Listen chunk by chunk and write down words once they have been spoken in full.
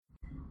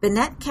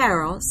Vinette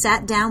Carroll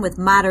sat down with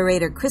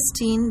moderator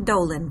Christine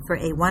Dolan for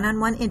a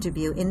one-on-one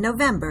interview in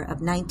November of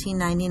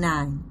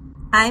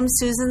 1999. I'm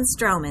Susan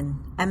Stroman,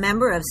 a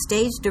member of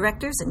Stage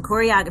Directors and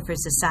Choreographers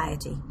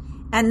Society,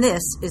 and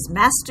this is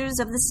Masters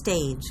of the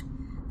Stage.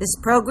 This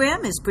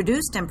program is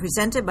produced and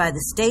presented by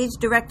the Stage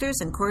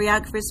Directors and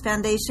Choreographers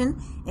Foundation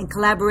in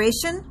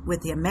collaboration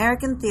with the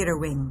American Theater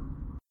Wing.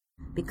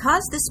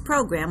 Because this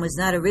program was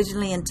not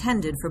originally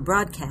intended for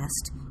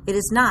broadcast, it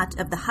is not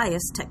of the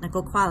highest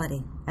technical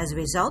quality. As a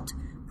result,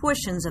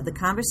 portions of the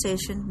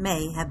conversation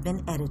may have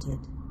been edited.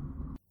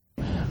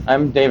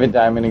 I'm David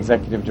Diamond,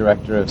 Executive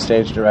Director of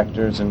Stage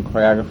Directors and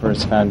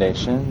Choreographers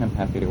Foundation. I'm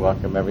happy to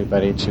welcome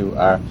everybody to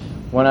our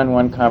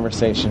one-on-one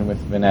conversation with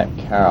Vinette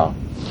Carroll.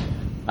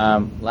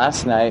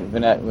 Last night,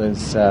 Vinette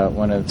was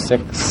one of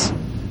 6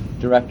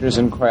 directors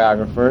and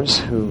choreographers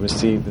who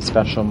received the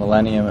special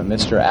Millennium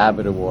Mr.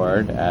 Abbott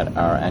Award at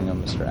our annual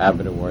Mr.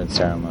 Abbott Award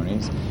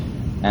ceremonies.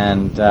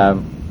 And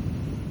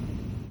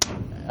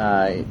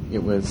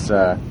it was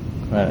an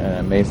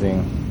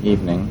amazing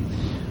evening.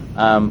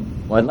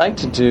 What I'd like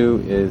to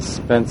do is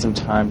spend some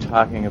time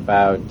talking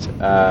about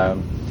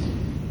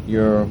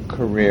your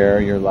career,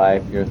 your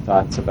life, your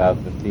thoughts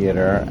about the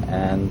theater,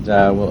 and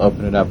we'll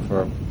open it up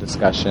for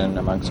discussion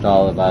amongst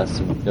all of us.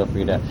 And feel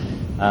free to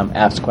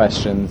ask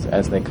questions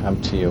as they come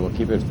to you. We'll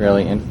keep it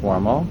fairly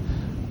informal,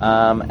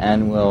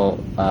 and we'll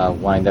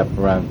wind up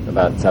around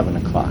about 7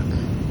 o'clock.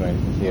 Going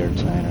to the theater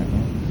tonight, aren't you?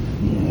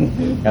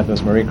 Mm-hmm. Got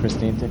those Marie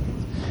Christine tickets?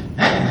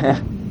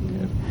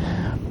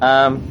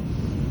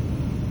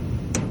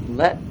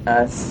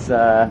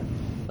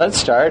 Let's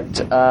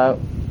start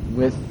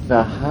with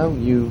how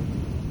you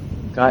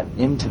got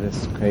into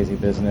this crazy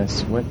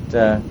business. What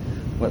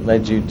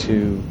led you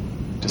to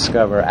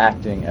discover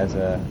acting as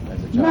a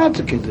job?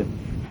 Masochism.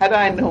 Had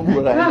I known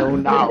what I know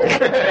now,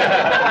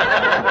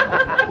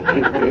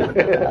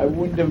 I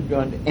wouldn't have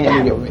done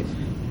any of it.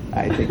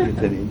 I think it's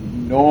an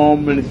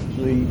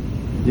enormously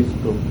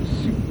difficult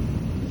pursuit.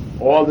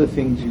 All the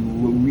things you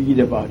read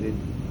about it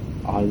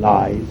are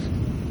lies.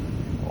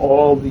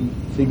 All the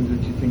things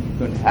that you think are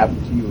going to happen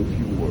to you if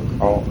you work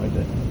hard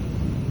are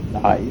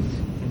lies.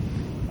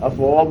 Of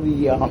all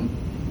the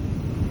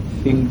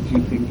things you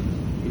think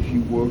if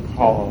you work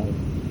hard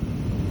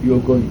you're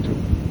going to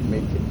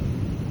make it,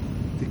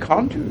 the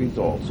contrary is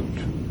also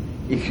true.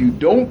 If you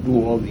don't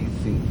do all these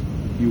things,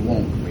 you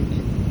won't make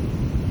it.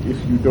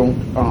 If you don't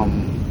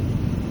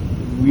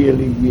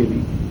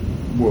really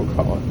work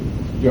hard,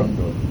 you're not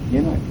going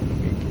to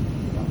make it.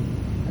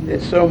 And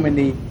there's so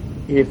many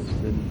ifs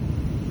and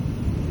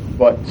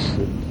buts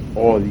and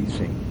all these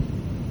things.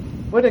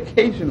 But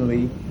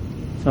occasionally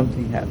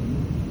something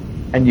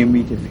happens and you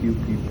meet a few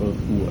people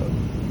who are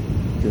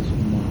just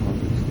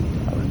marvelously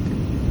talented.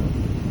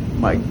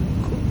 My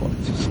God,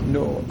 just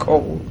no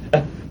cold.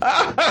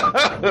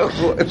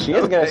 She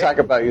is going to talk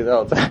about you the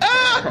whole time.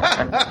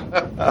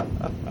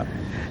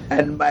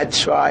 And Matt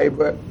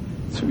Schreiber,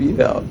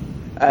 sweetheart.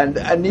 And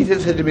Anita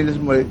said to me this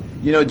morning,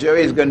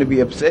 Jerry is going to be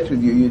upset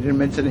with you. You didn't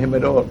mention him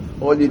at all.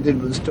 All you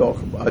did was talk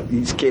about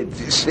these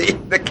kids, you see,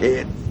 the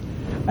kids.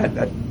 And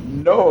that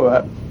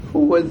Noah, who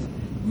was,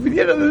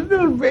 the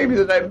little baby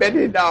that I met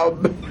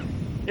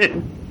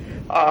in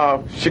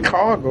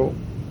Chicago,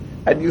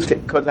 and you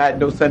said, because I had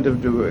no sense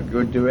of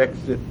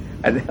direction,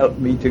 and helped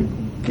me to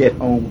get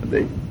home with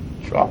a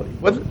trolley.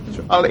 Was it the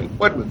trolley?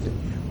 What was it?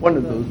 One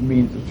of those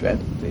means of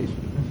transportation.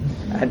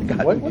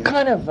 What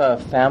kind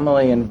of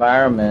family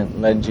environment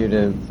led you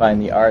to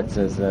find the arts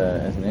as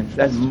an interest?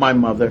 That's my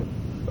mother.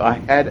 I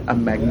had a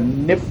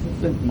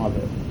magnificent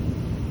mother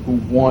who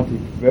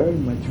wanted very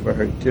much for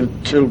her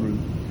children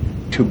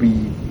to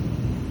be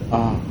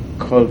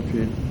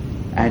cultured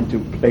and to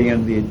play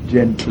on the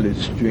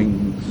gentlest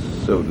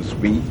strings, so to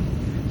speak.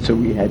 So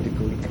we had to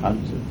go to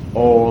concerts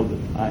all the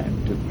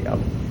time to the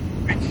other.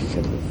 And she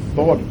said, the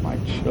thought of my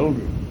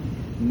children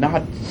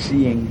not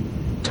seeing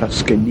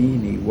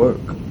Toscanini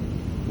work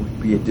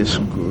would be a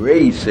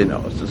disgrace in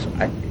our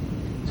society.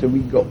 So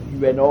we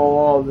went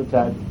all the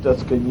time to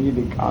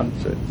Toscanini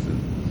concerts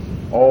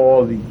and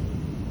all the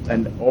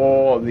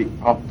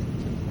operas.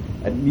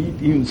 And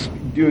even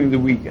during the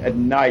week at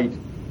night,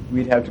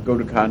 we'd have to go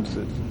to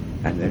concerts,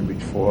 and then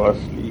we'd fall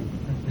asleep.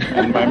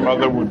 And my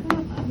mother would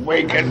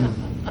waken,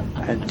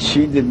 and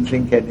she didn't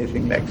think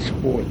anything like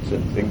sports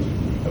and things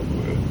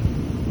were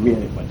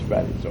really much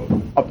value. So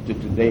up to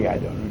today, I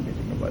don't know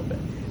anything about that.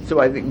 So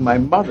I think my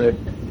mother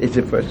is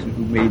the person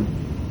who made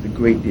the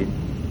great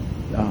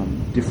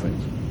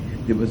difference.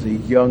 There was a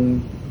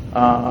young,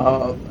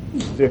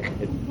 look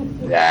at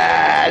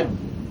that!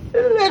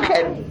 Look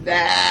at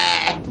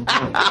that!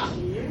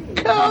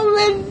 Come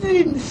in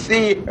and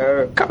see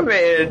her. Come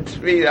in,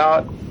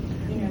 sweetheart.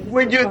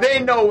 Would you? They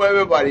know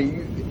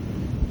everybody.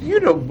 You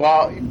know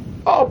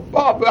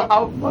Barbara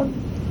Hoffman.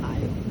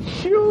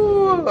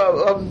 Sure.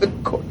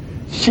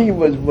 She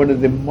was one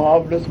of the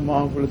marvelous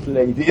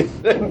ladies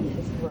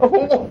who,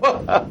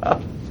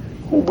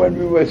 when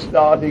we were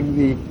starting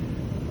the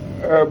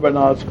Urban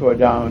Arts Corps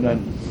down on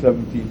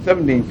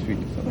 17th Street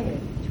or something,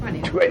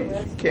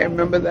 20s. Can't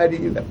remember that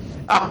either.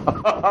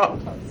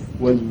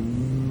 Was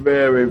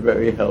very,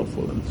 very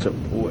helpful and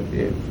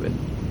supportive and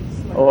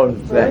all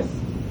of that.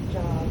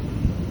 Job.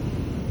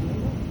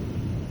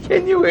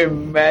 Can you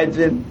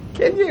imagine?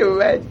 Can you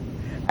imagine?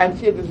 And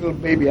she had this little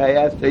baby. I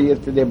asked her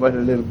yesterday about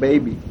her little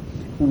baby.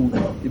 Who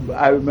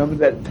I remember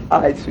that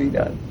time,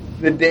 sweetheart.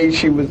 The day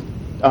she was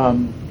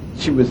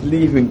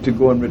leaving to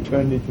go on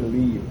maternity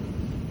leave,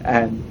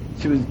 and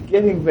she was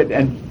getting ready,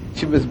 and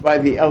she was by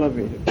the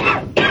elevator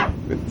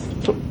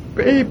with the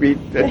baby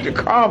to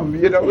come.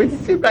 You know, it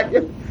seemed like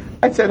it.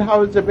 I said,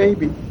 "How is the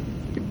baby?"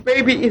 The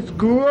baby is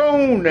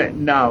grown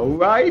now,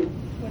 right?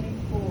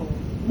 24.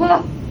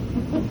 Well,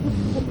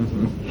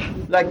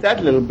 like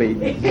that little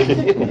baby.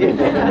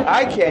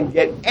 I can't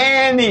get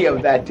any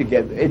of that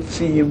together. It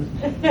seems.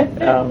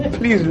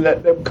 Please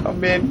let them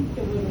come in.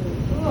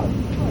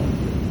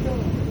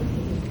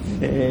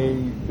 Say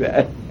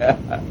that.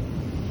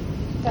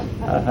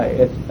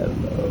 Yes,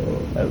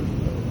 hello.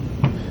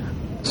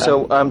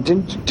 So,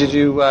 did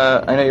you?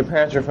 I know your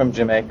parents are from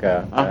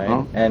Jamaica, right?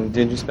 Uh-huh. And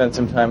did you spend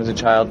some time as a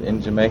child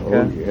in Jamaica?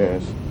 Oh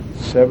yes,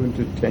 7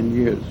 to 10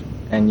 years.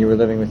 And you were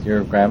living with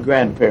your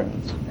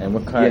Grandparents. And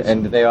what kind? Yes.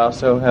 And did they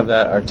also have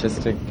that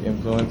artistic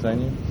influence on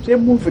you? They're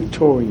more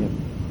Victorian.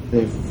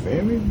 They're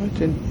very much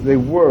they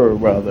were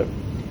rather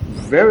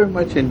very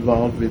much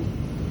involved with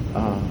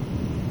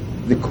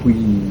the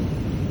Queen.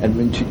 And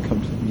when she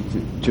comes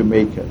to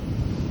Jamaica,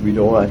 we'd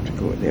all have to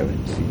go there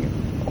and see him.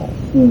 Or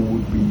who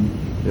would be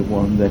the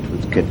one that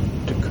was getting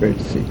to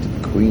courtesy to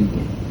the Queen?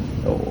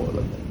 All of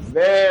that.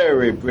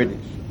 Very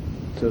British.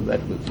 So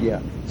that was,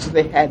 yeah. So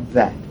they had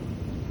that.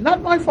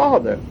 Not my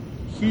father.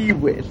 He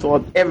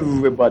thought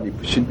everybody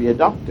should be a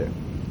doctor.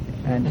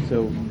 And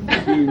so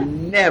he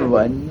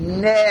never,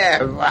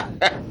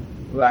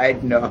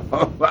 right, no.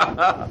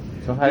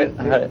 So how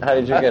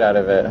did you get out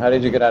of it? How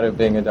did you get out of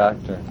being a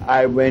doctor?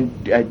 I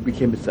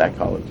became a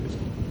psychologist.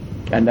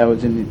 And I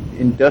was an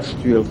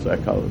industrial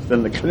psychologist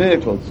and a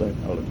clinical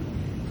psychologist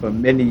for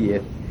many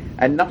years.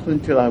 And not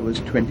until I was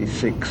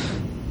 26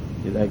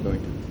 did I go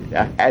into the theater.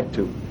 I had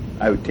to.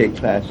 I would take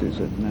classes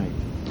at night.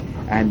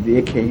 And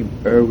there came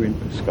Erwin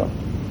Prescott.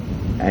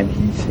 And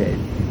he said,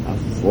 a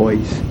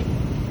voice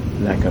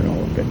like an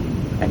organ.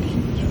 And he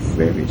was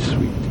very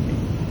sweet to me.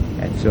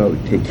 And so I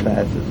would take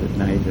classes at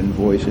night in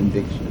voice and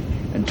diction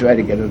and try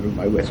to get out of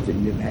my West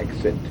Indian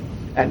accent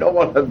and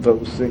all of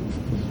those things.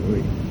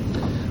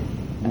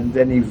 And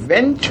then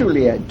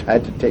eventually I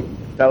had to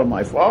tell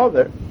my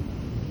father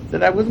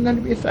that I wasn't going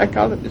to be a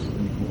psychologist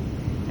anymore.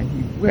 And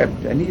he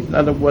wept. And he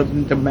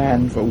wasn't a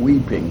man for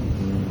weeping.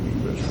 He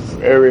was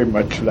very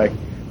much like,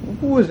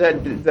 who was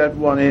that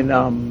one in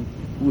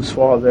whose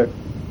father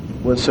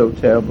was so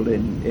terrible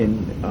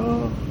in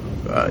oh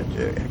God, I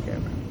can't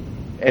remember.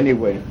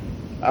 Anyway,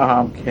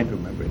 can't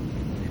remember it.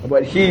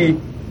 But he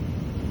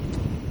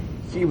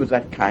was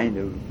that kind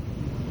of.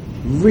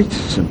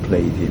 Richardson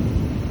played him.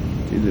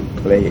 He did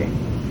playing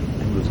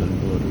and was on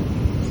board.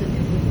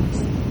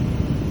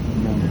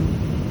 No,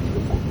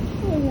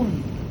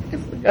 I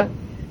forgot.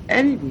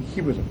 Anyway,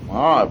 he was a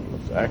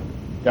marvelous actor.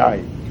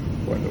 Died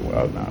quite a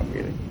while now,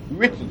 really.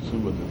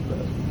 Richardson was his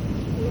best.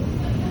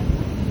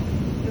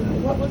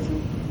 What was he?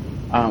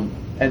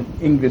 An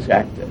English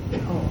actor.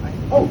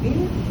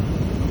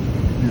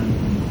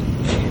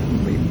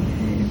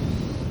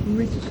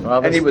 Richardson.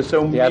 Well, and he was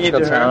so mean to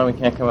her. Talent,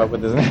 we can't come up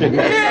with his name.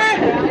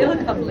 It'll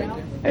come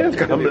later. It'll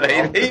come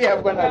later. Yeah,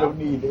 when I don't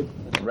need it.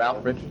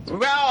 Ralph Richardson.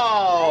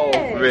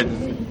 Ralph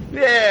Richardson.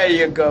 There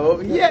you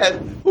go. Yes.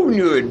 Who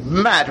knew it?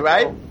 Matt,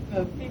 right?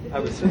 I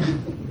was.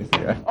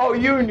 Oh,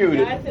 you knew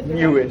it.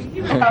 Knew it.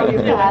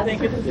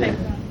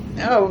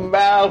 Oh,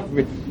 Ralph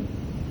Richardson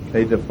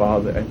played the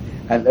father,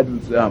 and that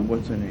was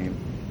what's her name?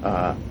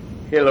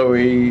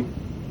 Hillary.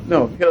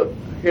 No,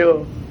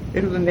 Hill.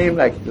 It was a name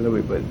like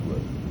Hillary, but it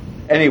was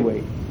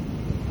anyway.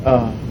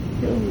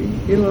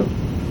 Hillary.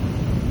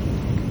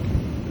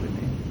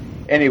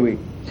 Anyway,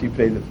 she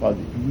played the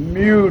father.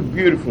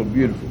 Beautiful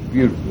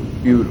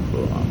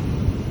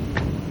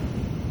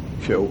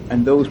show.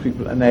 And those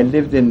people, and I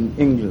lived in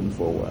England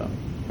for a while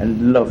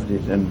and loved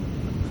it, and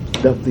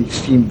they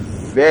seemed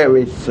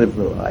very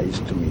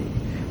civilized to me.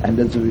 And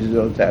as a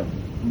result, I'm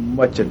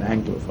much an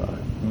Anglophile.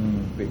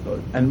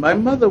 And my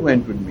mother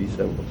went with me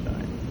several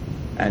times,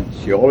 and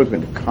she always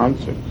went to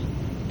concerts,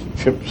 to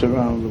trips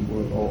around the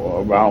world,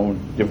 or around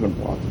different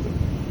parts of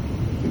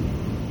the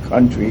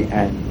country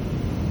and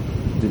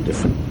the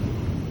different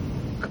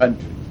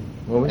countries.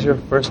 What was your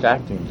first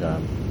acting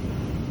job?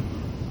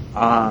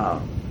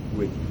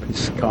 With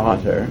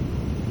Piscator,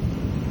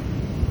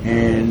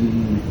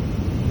 and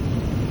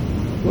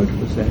what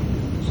was that?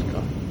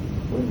 Piscator.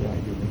 What did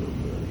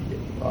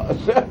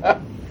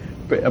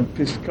I do?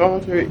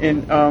 Piscator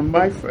in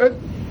my first.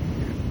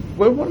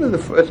 Well, one of the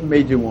first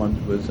major ones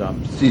was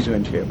Caesar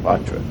and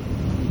Cleopatra,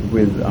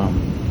 with that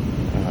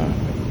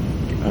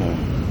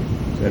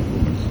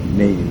woman's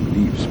name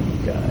leaves me,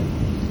 God,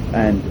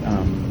 and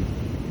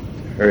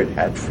Herd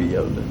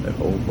Hatfield and a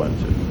whole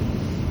bunch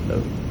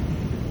of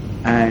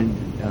and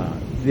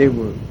they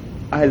were.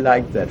 I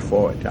liked that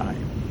for a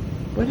time,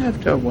 But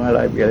after a while,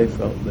 I really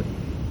felt that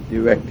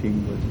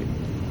directing was the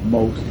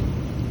most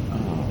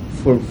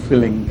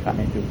fulfilling kind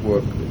of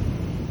work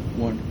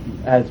that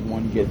as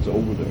one gets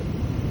older,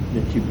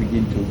 that you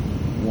begin to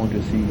want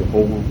to see the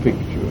whole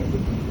picture of the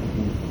people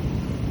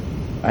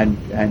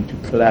and to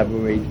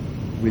collaborate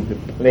with the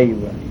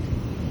playwright.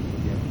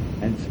 Yeah.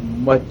 And it's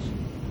much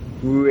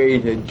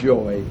greater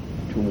joy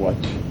to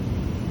watch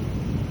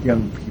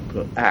young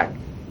people act.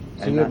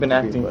 So you've been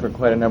acting for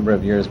quite a number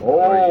of years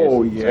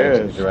before you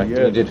started directing. Yes.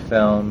 You did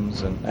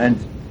films and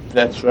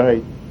that's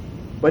right.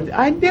 But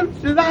I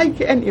didn't like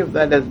any of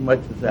that as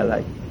much as I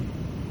like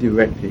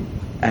directing.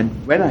 And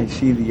when I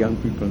see the young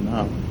people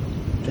now,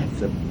 that's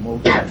the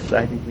most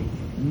exciting thing.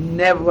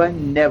 Never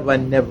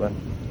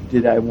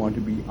did I want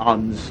to be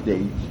on the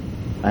stage.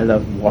 I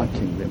love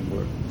watching them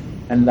work.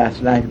 And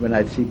last night when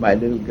I see my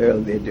little girl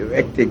there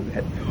directing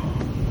that,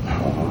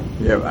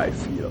 here I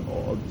feel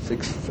all this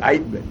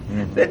excitement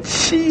that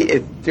she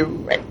is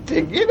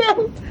directing,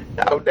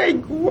 Now they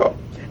grew up.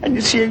 And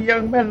you see a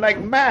young man like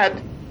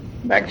Max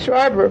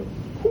Schreiber,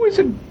 who is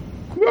a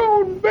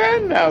grown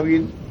man now.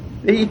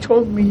 He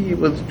told me he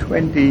was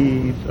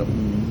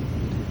 20-something,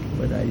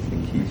 but I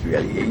think he's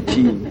really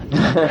 18.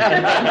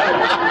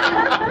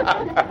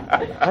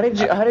 How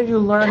did you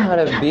learn how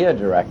to be a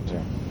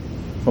director?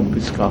 From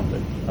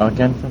Piscataway.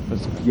 Again, from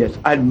Piscataway. Yes,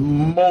 and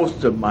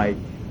most of my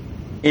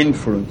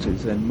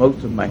influences and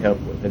most of my help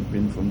had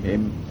been from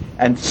him.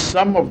 And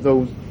some of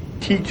those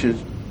teachers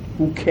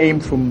who came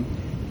from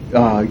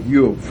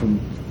Europe, from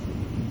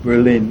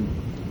Berlin,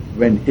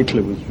 when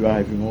Hitler was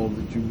driving all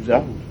the Jews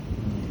out.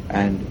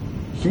 And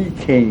he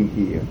came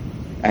here,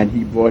 and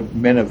he brought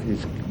many of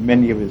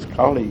his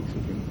colleagues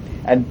with him.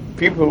 And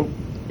people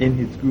in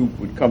his group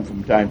would come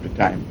from time to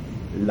time,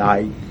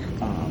 like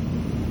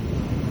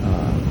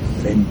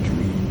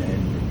Vendrine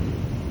and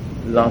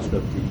lots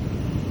of the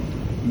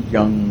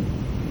young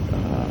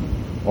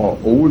or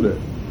older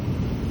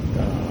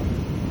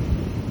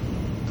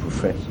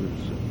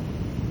professors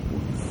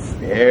were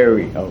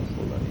very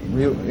helpful. Were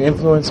you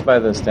influenced by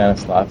the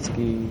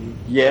Stanislavski?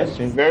 Yes,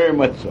 very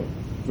much so.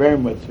 Very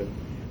much so.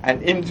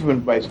 And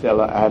influenced by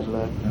Stella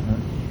Adler.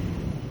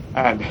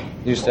 And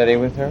did you study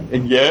with her?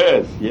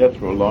 Yes,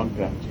 for a long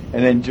time.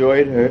 And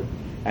enjoyed her,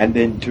 and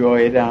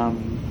enjoyed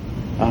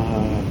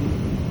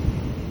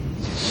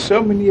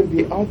so many of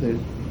the others.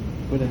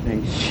 But I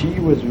think she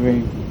was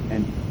very,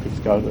 and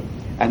Piscataway.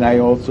 And I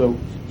also,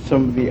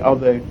 some of the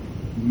other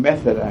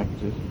method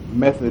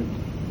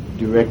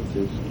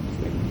directors,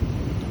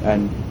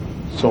 and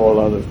saw a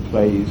lot of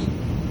plays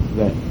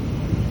that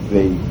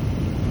they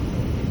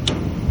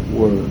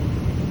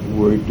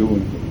were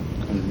doing.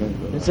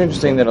 It's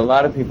interesting that a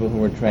lot of people who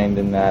were trained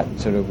in that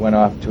sort of went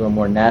off to a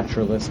more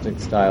naturalistic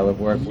style of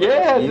work.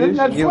 Yeah, isn't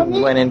that funny?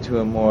 You went into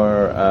a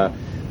more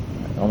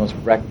almost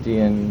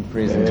Brechtian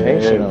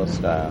presentational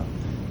style.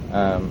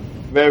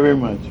 Very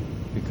much.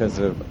 Because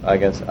of, I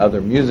guess,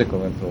 other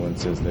musical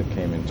influences that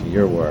came into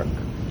your work.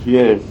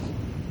 Yes.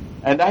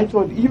 And I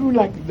thought even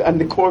like, and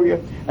the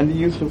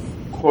use of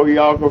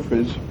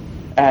choreographers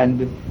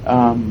and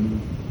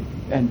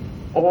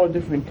all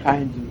different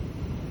kinds of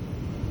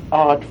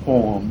art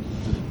forms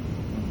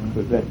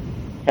that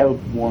help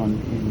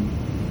one in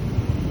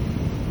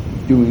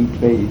doing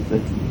plays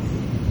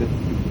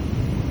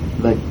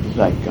like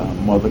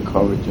Mother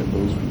Courage and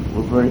those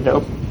people were very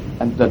helpful,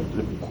 and that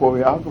the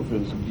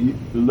choreographers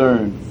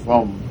learned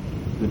from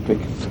the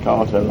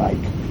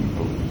Piscataway-like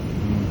people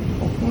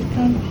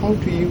how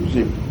to use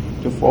it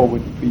to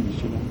forward the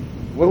piece.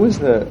 What was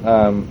the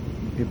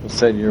people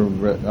said you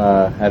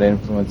had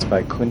influence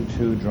by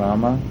Kuntu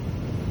drama?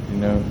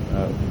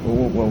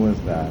 What was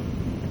that?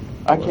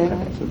 I can't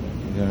answer that.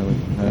 You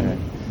don't know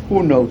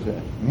Who knows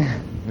that?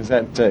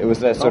 was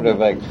that sort of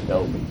like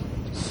tell me.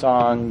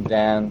 Song,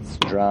 dance,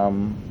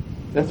 drum?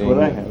 That's what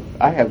I have.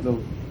 I have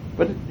those.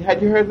 But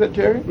had you heard that,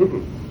 Jerry?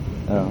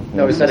 Mm-hmm. Oh,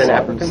 no, is that an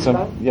African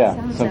style? Yeah,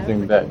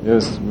 something African. That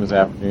was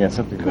African. Yeah,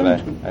 something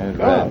that I had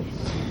read.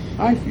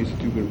 I feel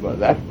stupid about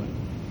that one.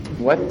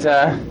 What?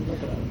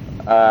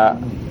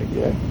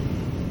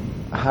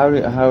 How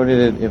did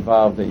it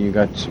evolve that you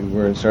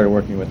started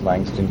working with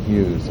Langston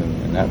Hughes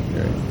in that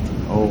period?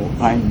 Oh,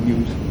 I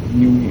knew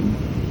him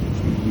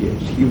for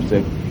years. He was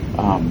a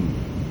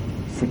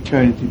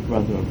fraternity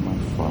brother of my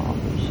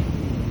father's,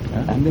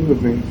 and they were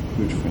very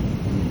good friends.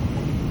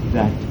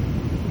 That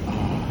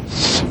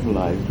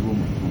civilized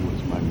woman who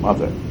was my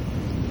mother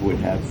would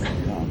have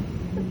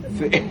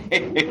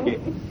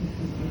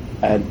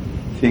had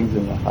things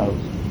in the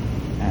house,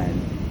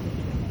 and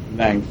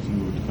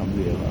Langston would come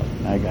there a lot,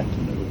 and I got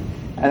to know him.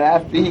 And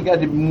after he got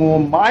to be more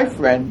my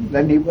friend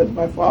than he was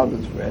my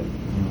father's friend,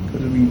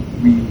 because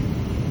we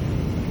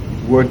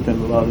worked on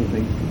a lot of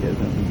things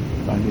together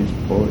on his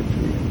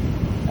poetry,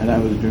 and I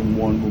was doing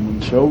one-woman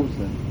shows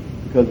then,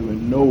 because there were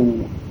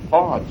no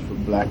parts for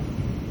black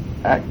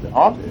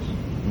artists,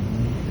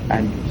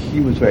 and he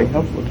was very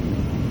helpful to me,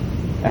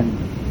 and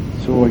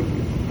so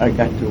I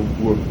got to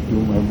work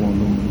doing my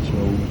one-woman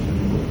shows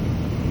and work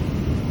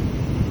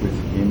with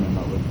him and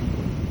other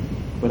people.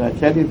 But I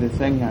tell you, the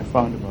thing I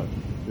found about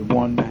the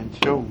one-man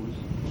shows,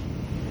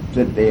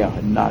 that they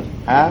are not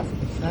half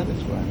as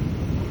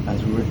satisfying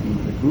as working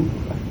with a group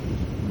of actors.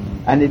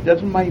 And it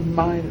doesn't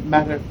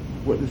matter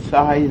what the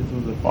size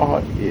of the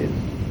part is.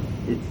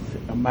 It's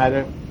a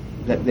matter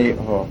that they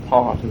are a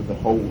part of the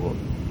whole.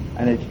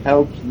 And it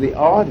helps the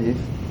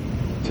artist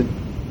to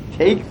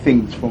take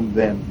things from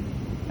them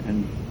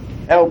and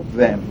help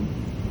them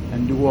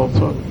and do all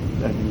sorts of things.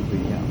 That is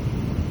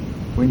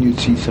when you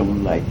see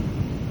someone like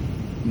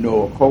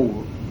Noah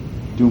Cole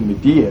do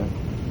Medea,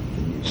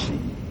 then you see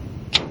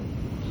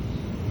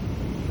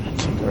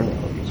that's a girl,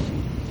 you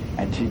see.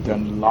 And she's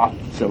done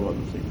lots of other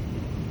things.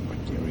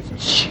 But there is a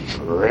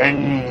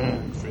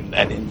strength in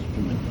that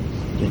instrument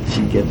that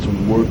she gets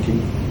from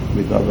working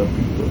with other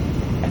people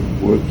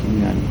and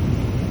working on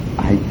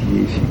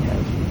ideas she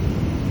has.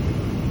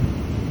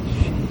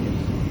 She is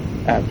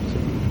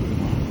absolutely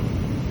wonderful.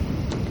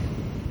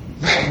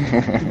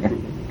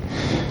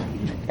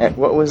 And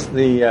what was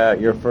the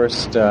your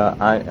first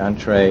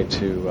entree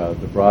to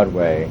the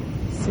Broadway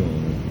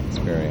scene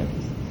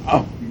experience?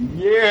 Oh,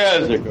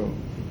 years ago.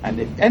 And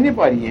if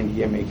anybody in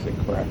here makes a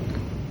crack,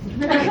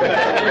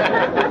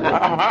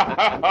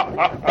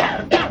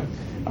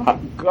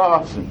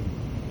 Garson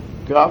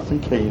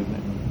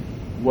Kamen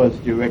was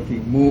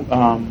directing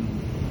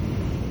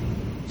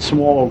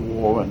Small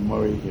War on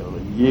Murray Hill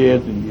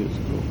years and years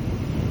ago.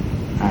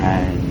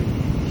 And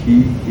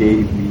he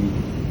gave me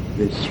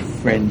this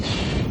French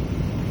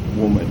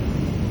woman,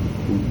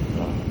 who,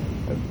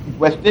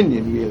 West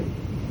Indian really,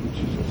 which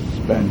is a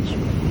Spanish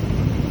woman.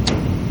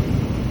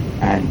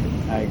 And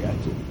I got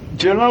to.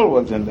 Janelle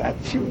was in that.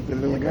 She was a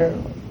little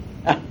girl.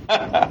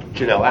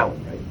 Janelle Allen,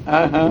 right?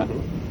 Uh-huh.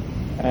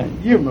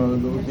 And you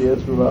remember those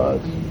years for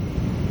us.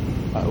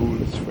 My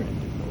oldest friend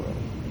in the world.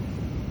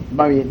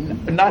 I mean,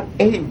 not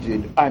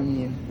aged, I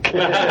mean...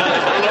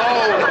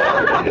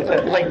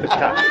 Length of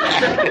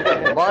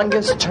time.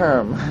 Longest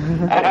term.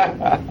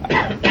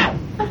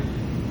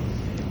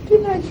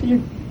 Didn't I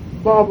see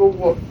Barbara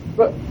walk?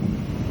 But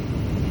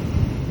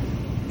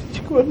did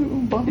you go to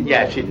Barbara?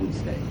 Yeah, she didn't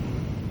stay.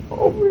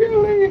 Oh,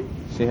 really?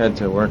 She had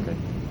to work it.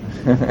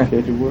 She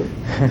had to work.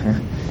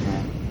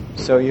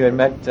 So you had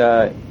met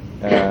Garson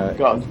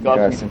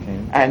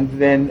Kamen. And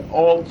then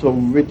also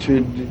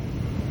Richard,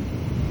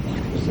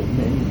 what was the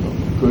name of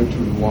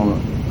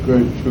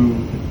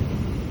Gertrude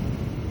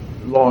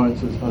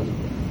Lawrence's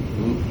husband.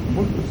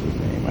 What was his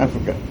name? I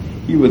forgot.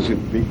 He was a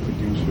big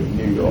producer in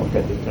New York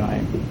at the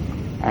time.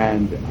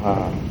 And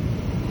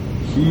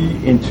he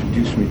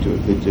introduced me to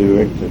the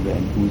director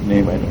then, whose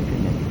name I don't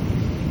remember,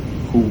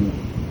 who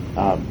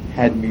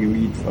had me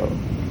read for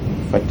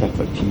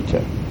Fatata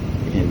Tita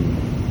in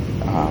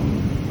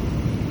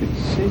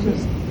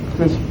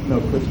Christopher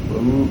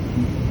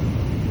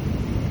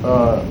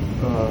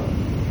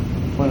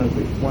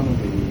one of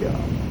the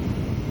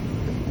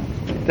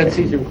That's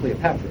Caesar and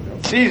Cleopatra, no?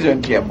 Caesar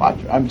and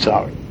Cleopatra. I'm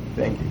sorry.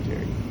 Thank you,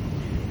 Jerry.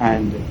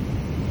 And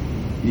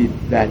he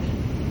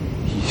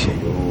said,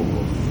 "Oh,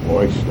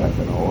 voice like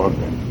an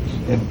organ,"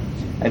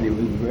 and it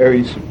was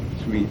very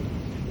sweet.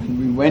 And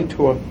we went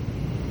to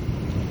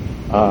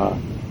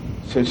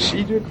Sir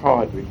Cedric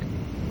Hardwick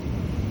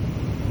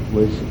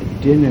was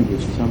at dinner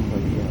with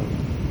somebody else,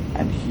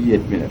 and he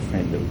had been a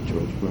friend of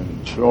George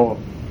Bernard Shaw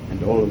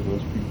and all of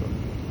those people.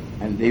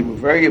 And they were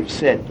very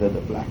upset that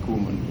a black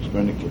woman was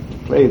going to get to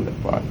play the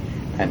part.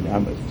 And I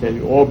must tell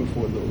you, all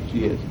before those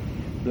years,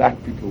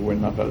 black people were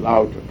not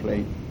allowed to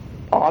play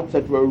parts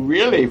that were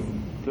really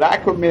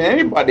black women.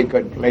 Anybody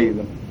could play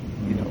them,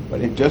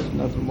 but it just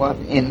was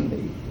in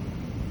the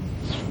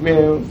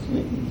sphere of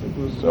things. It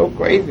was so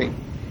crazy.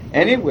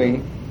 Anyway,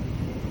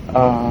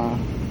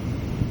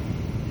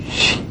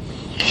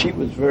 she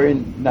was very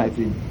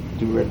nicely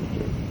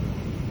directed,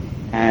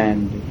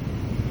 and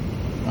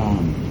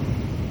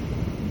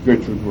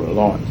Gertrude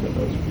Lawrence and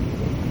those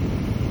people.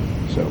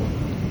 So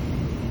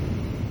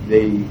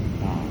they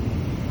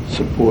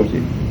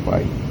supported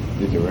by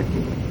the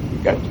director. We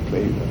got to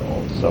play that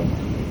all summer.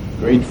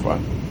 Great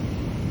fun.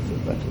 So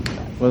that was nice.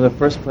 Well, what was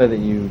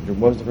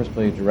the first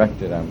play you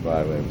directed on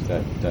Broadway? Was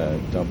that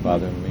Don't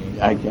Bother Me?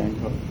 I can't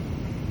go.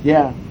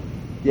 Yeah.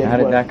 How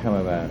did that come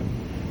about?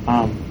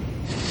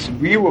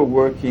 We were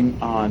working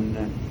on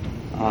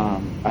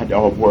at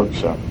our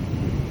workshop,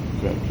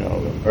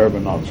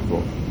 Urban Art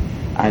School,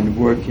 and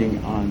working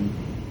on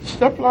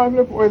Step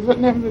Lively Boy. Is that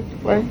the name of the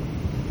play?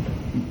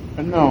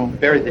 No.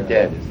 Bury the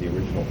Dead is the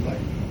original play.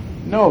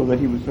 No, that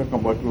he was talking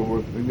about. We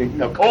were working.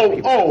 No,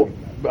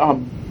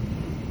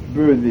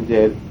 Bury the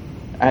Dead,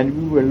 and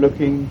we were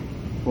looking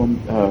for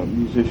a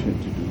musician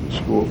to do the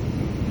score,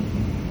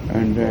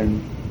 and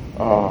then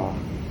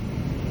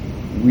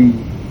we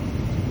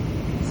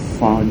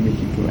found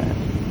Mickey Grant,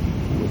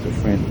 who was a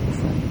friend of a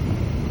friend of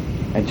mine,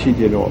 and she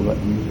did all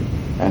that music,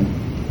 and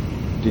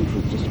it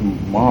was just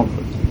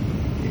marvelous.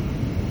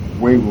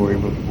 We were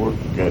able to work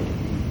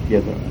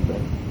together on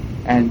that,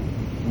 and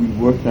we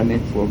worked on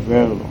it for a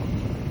very long time,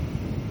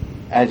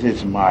 as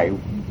is my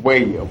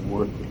way of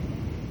working,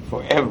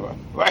 forever.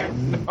 Right?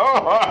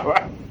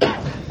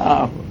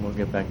 We'll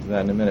get back to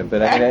that in a minute,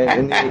 but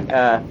I mean,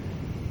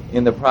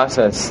 in the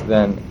process,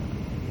 then,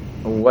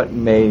 what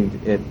made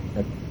it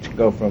to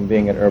go from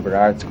being an urban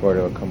arts corps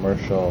to a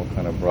commercial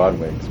kind of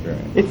Broadway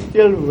experience? It's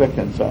still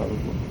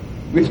reconcilable.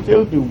 We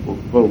still do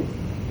both.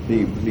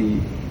 The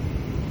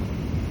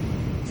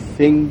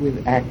thing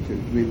with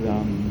actors, with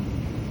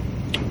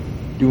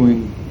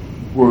doing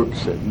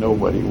works that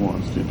nobody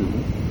wants to do,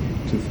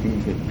 to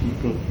things that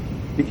people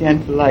began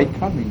to like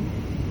coming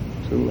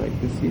to, like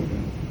the theater.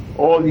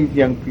 All these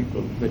young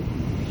people that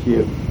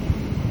here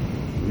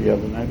the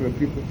other night were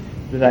people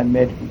that I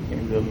met who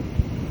came to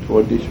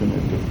audition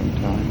at different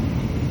times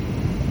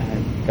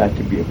and got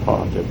to be a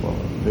part of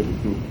our little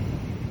group.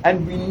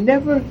 And we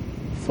never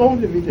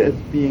thought of it as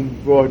being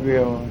Broadway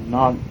or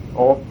not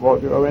off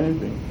Broadway or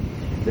anything.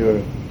 There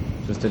were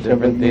just a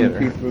different theater.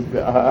 People,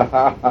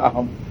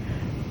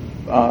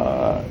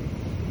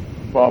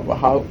 Barbara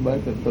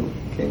Hauptmann and those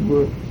came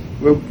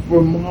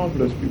were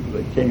marvelous people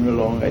that came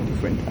along at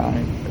different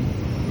times, and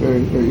very,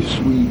 very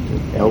sweet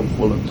and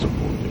helpful and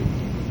supportive.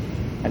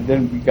 And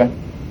then we got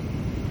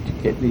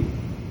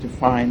to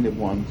find the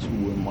ones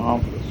who were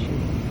marvelous,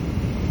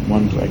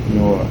 ones like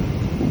Nora,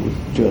 who was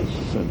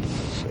just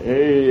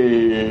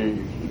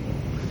insane.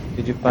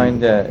 Did you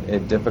find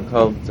it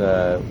difficult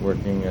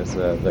working as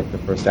like the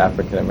first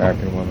African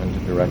American woman to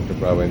direct a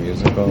Broadway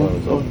musical? No,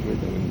 it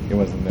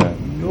wasn't that.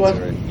 It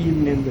wasn't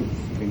even in the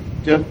thing.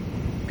 Just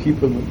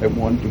people that I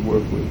wanted to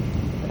work with,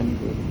 and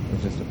It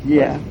was just a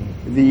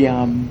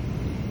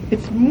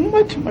it's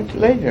much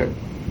later,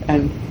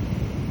 and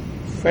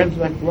friends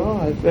like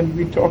Roz, and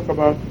we talk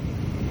about,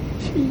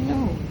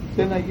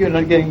 then you're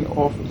not getting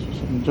offers for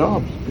some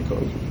jobs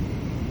because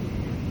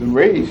of the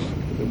race.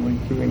 They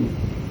weren't giving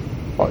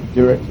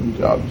directing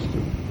jobs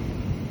to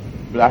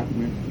black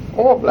men,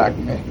 all black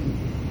men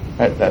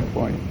at that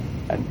point.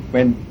 And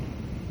when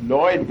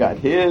Lloyd got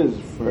his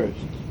first,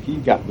 he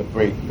got the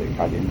break. They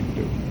got him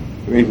into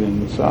Raising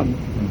in the Sun.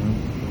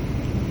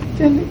 Mm-hmm.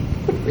 Then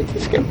we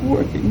just kept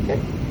working.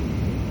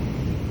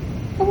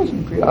 I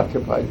wasn't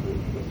preoccupied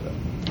with that.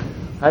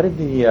 How did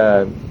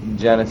the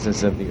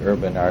genesis of the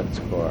Urban Arts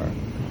Corps?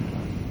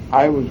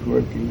 I was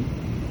working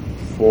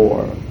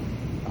for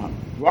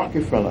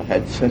Rockefeller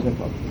had set up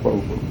a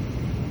program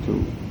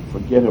for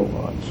ghetto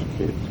arts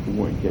kids who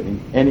weren't getting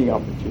any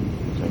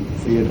opportunities in the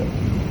theater,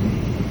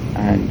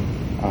 and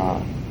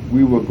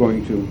we were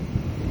going to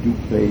do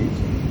plays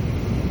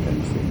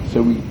and things.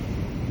 So we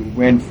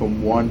went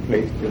from one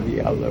place to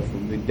the other,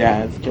 from the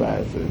dance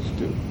classes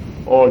to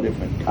all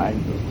different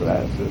kinds of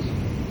classes.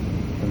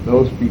 And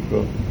those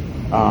people,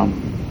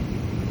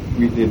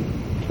 we did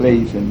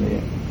plays in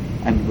there,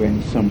 and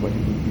when somebody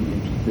would be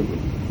interested,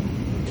 would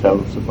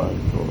tell us about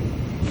it, or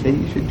say,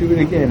 you should do it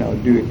again, or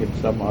do it at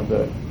some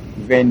other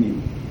venue,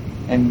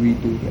 and we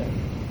do that.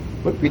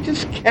 But we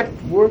just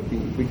kept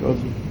working because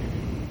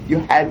you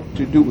had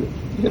to do it.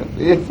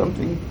 There's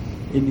something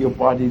in your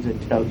body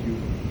that tells you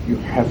you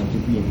have to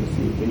be in the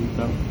theater.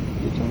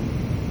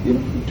 You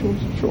don't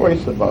choose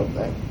choice about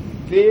that.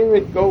 There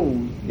it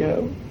goes.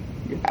 You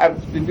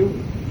have to do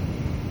it,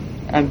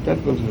 and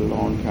that was a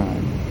long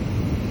time,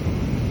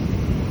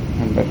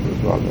 and that was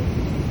rather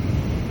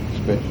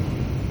special.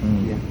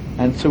 Mm. Yeah,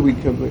 and so we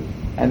covered.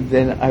 And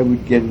then I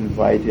would get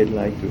invited,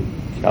 like, to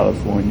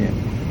California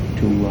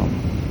to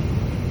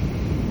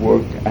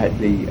work at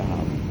the,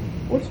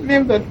 what's the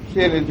name of that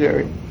theater,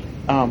 Jerry?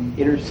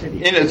 Inner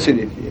City. Inner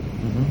City Theater.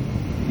 Mm-hmm.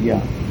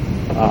 Yeah.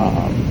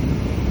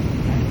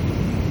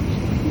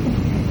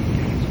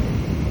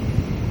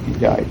 He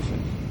died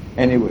since.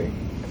 Anyway,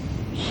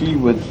 he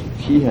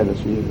had a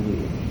theater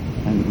here,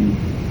 and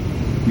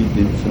we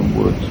did some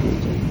works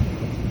with him.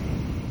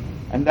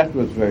 And that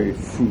was very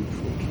fruitful.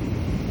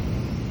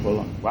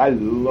 Well, I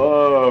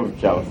love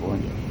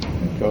California,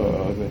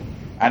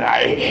 and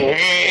I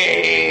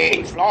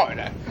hate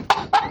Florida.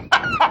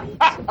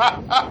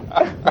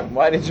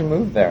 Why did you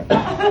move there?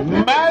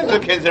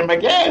 Masochism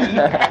again.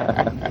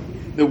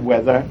 The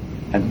weather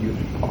and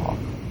Newton Park.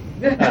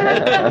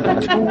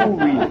 Two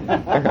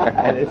reasons.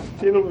 And it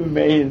still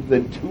remains the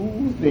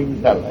two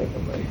things I like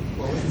about it.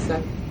 What was the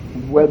second?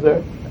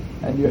 Weather,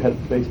 and you had a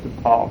place to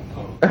park.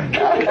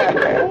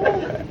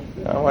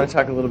 I want to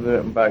talk a little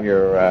bit about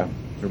your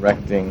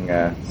directing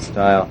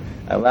style.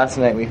 Last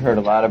night we heard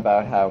a lot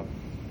about how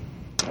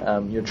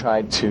you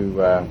tried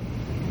to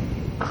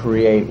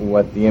create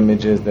what the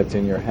image is that's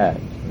in your head.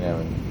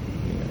 And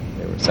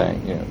they were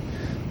saying, I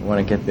want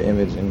to get the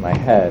image in my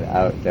head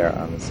out there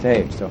on the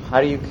stage. So how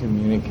do you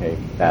communicate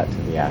that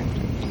to the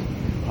actors?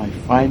 By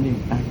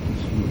finding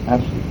actors who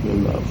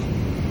absolutely love,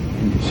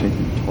 and you say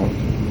you talk to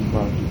them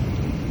about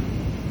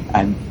it,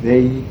 and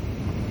they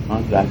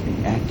aren't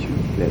laughing at you,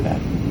 they're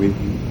laughing with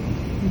you.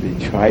 They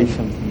try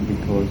something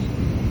because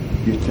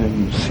you tell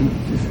them, see,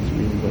 this is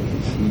really what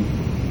you see.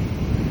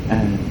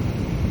 And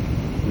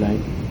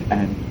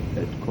a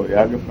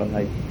choreographer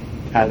like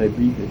Tyler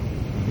Beaton,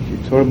 if you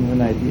told him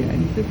an idea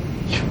and he said,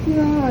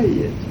 try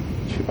it.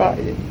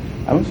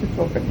 I wasn't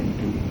talking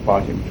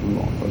about him too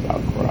long because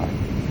I'll cry.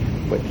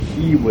 But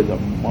he was a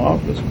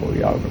marvelous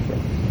choreographer.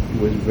 He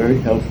was very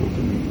helpful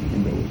to me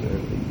in those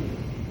early years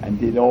and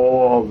did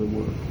all the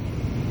work.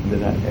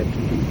 that I had to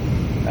do.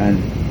 And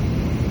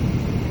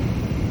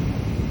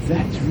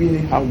that's really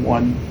how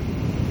one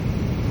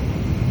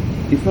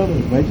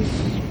developed by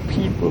these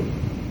people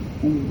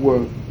who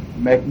were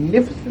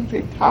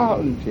magnificently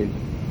talented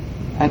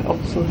and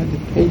also had the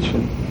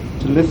patience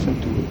to listen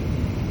to it.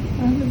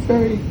 And they're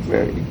very,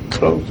 very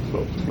close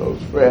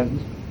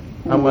friends.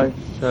 How much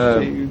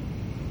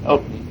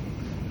Help me.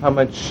 How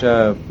much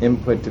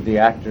input did the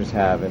actors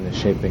have in the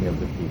shaping of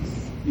the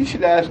piece? You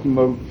should ask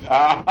Noah,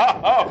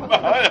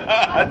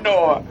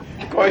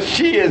 because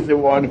she is the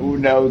one who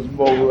knows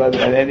more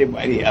than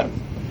anybody else.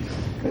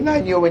 And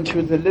I knew when she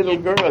was a little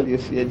girl, you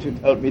see, and she'd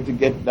help me to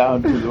get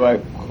down to the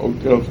right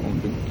hotel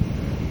room.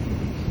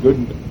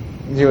 Goodness.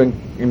 Do you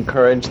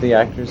encourage the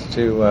actors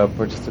to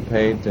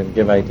participate and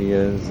give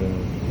ideas?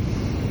 And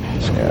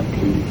Yeah,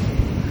 please.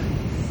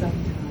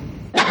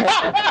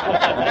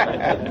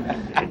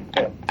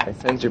 I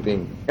sense you're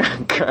being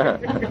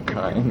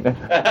kind.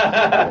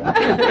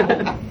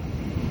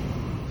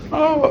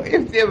 Oh,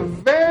 if they're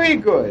very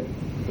good,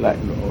 like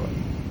Laura,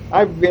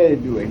 I really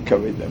do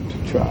encourage them to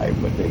try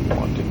what they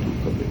want to do,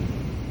 because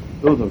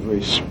those are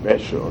very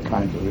special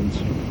kinds of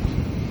instruments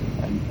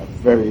and are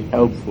very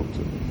helpful to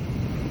them.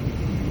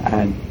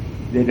 And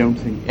they don't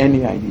think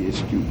any idea is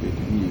stupid,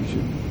 and you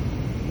should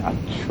not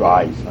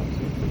try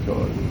something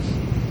because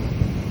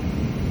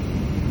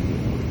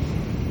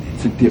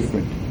it's a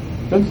different.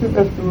 Don't you think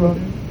that's true,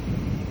 Ronnie?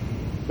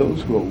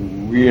 Those who are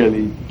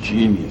really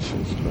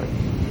geniuses, like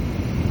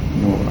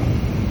Nora,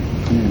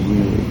 who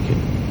really can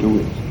do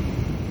it.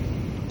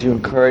 Do you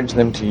encourage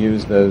them to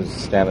use those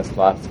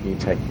Stanislavski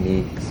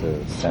techniques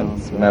of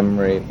sense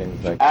memory,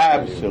 things like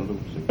that?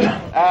 Absolutely.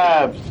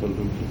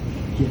 Absolutely.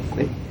 Yes,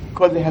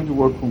 because they have to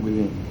work from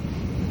within.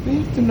 They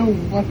have to know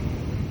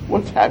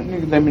what's happening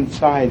to them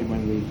inside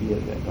when they hear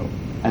that.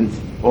 And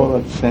all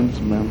that sense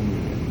memory.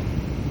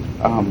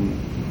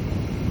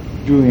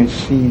 Doing a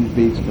scene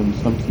based on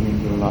something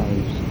in their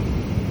lives,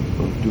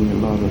 or doing a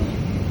lot of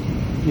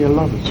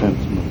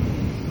sense memory.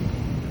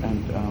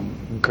 And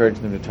encourage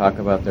them to talk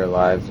about their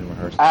lives in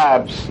rehearsal.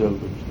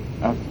 Absolutely.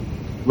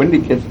 When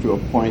it gets to a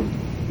point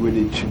where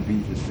it should be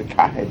the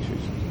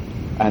psychiatrist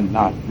and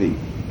not the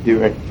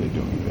director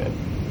doing that,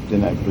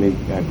 then I break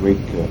that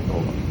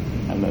over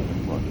and let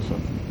them go to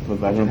something.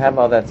 You have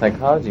all that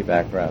psychology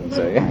background,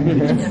 so yeah.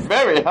 It's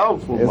very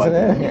helpful, isn't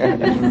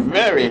it? It's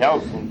very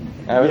helpful.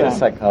 I was a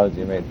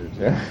psychology major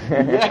too.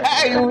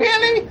 Yeah, you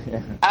really?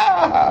 Yeah.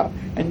 Ah,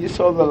 and you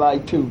saw the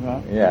light too,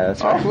 huh? Yeah,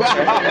 that's right.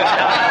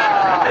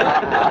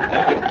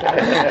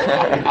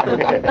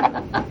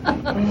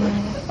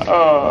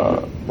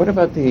 What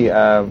about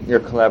your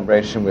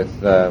collaboration with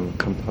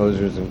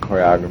composers and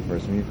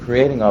choreographers? When you're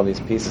creating all these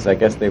pieces, I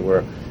guess they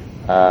were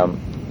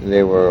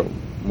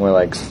more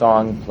like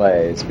song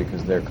plays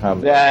because they're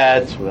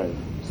That's right.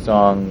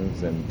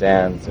 songs and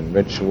dance and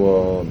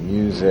ritual,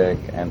 music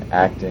and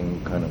acting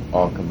kind of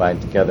all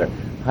combined together.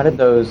 How did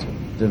those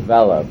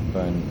develop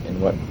and in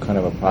what kind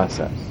of a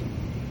process?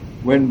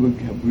 When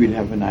we'd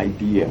have an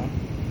idea,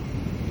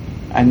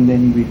 and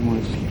then we'd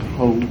want to see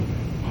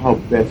how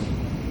best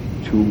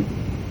to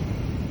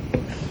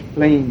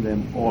explain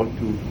them or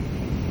to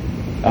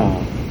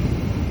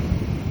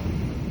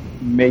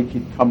make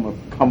it come up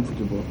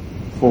comfortable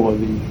for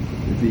the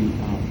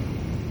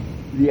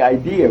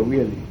idea,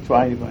 really.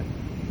 Trying to find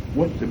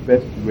what's the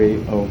best way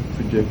of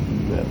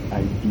projecting that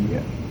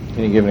idea.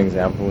 Can you give an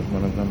example with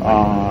one of them?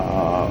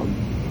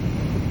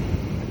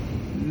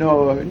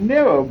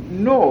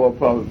 Noah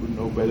probably would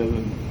know better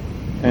than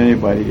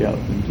anybody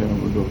else in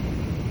terms of those.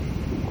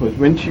 Because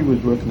when she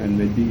was working on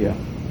Medea,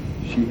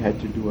 she had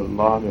to do a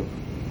lot of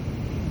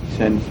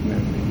sense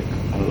memory,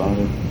 a lot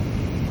of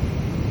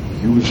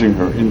using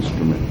her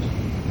instrument,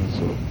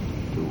 so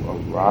to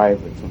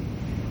arrive at something.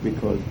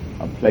 Because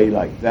a play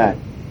like that,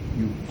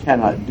 you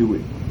cannot do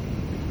it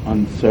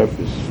on the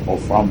surface or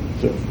from the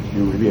surface.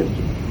 You really have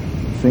to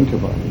think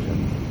about it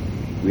and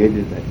where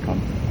did that come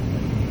from?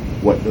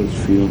 What those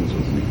feelings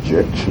of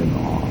rejection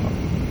are,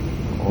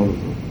 all of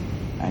them.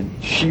 And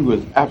she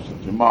was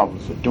absolutely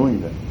marvelous at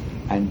doing that.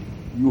 And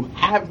you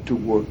have to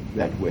work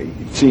that way,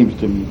 it seems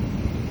to me,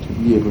 to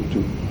be able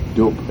to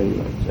do a play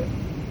like that.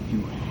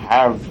 You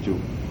have to.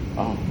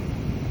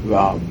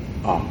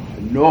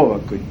 Noah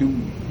could do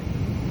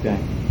that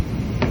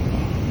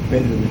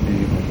better than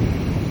anybody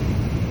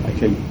else. I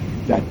tell you,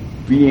 that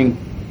being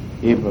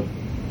able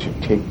to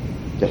take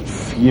that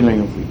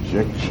feeling of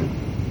rejection,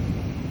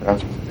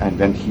 and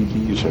then he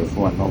leaves her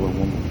for another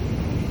woman,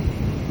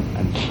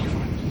 and she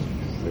wants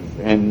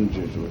revenge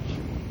is what she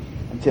wants,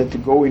 and she had to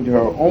go into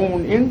her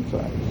own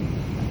insides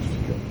and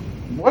figure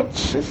what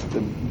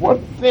system,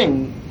 what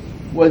thing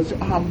was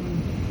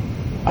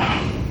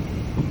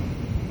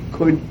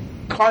could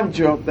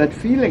conjure up that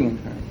feeling in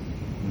her,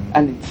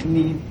 and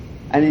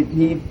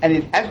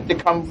it has to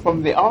come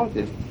from the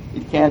artist.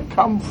 It can't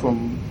come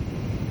from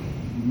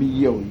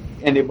me or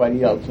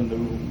anybody else in the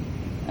room.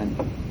 And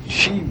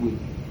she would,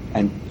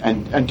 and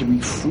to be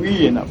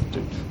free enough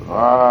to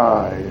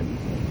try.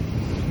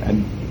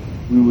 And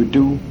we would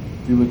do,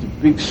 there was a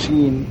big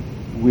scene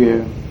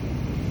where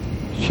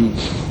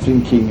she's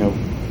thinking of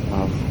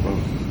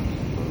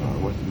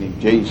what's his name,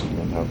 Jason,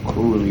 and how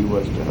cruel he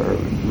was to her,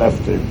 and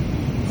left her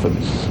for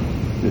this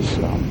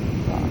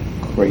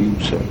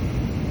Creusa.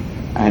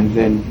 And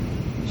then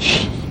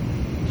she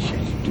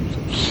has to do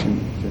some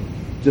scenes. And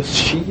just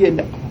she and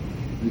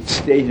the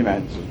stage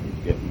managers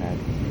would get mad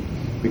at me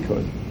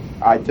because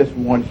I just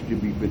wanted to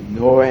be with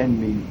Nora and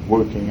me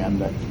working on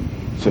that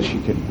so she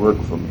could work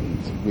for me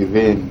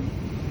within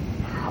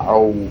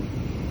how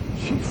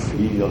she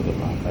feels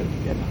about it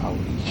and how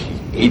she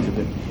hated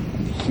him.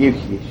 And here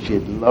she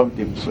had loved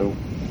him so,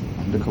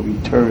 and look how he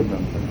turned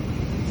on her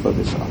for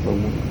this other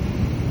woman.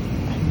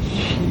 And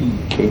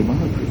she came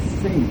out with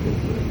things that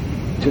were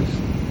just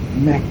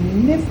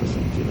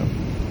magnificent,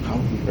 how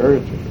he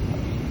hurt her.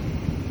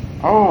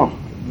 Oh,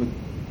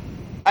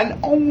 and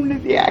only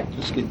the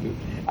actors can do it.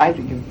 I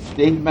think if the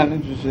stage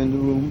manager's in the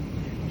room,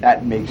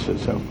 that makes her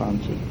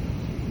self-conscious.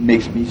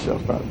 Makes me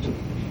self-conscious.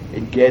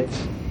 It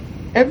gets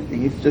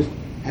everything. It's just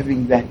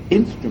having that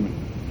instrument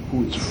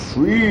who is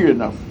free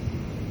enough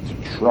to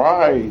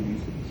try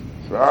these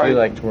things. So you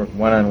like to work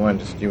one-on-one,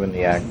 just you and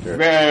the actor?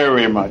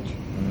 Very much.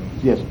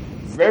 Yes,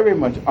 very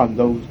much on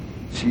those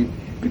scenes.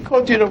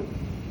 Because,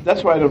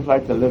 that's why I don't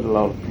like to let a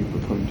lot of people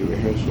come to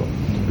rehearsal.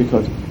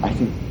 Because I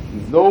think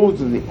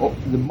those are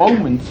the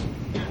moments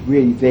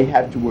where they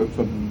have to work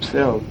for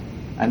themselves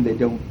and they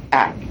don't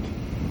act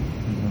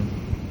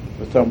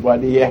for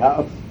somebody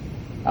else.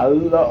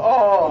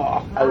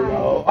 Hello.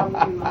 Hello. Hi, how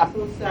are you? I'm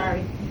so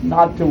sorry.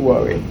 Not to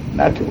worry.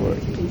 Not to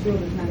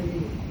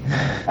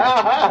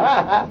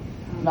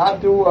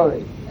worry.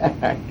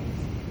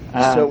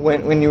 So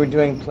when you were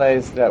doing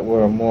plays that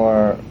were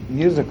more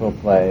musical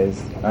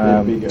plays,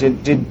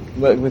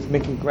 with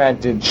Mickey Grant,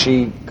 did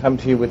she come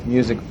to you with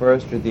music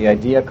first, or did the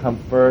idea come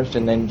first,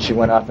 and then she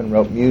went off and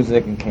wrote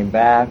music and came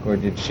back, or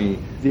did she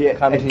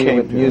come to you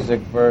with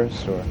music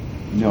first? Or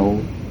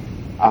no,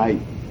 I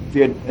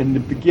did. In the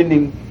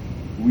beginning,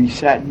 we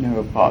sat in her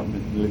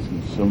apartment and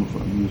listened to some of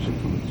her music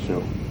from the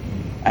show,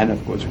 and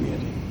of course we had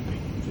a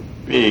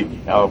big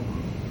help,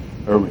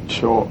 Irwin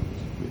Shaw,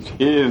 with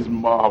his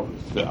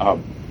marvelous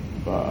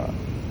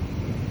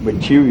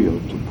material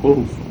to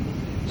pull from.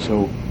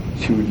 So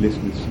she would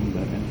listen to some of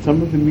that. And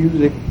some of the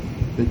music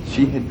that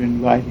she had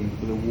been writing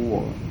for the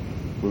war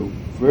were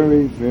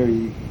very,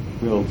 very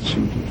well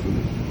suited for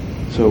this.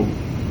 So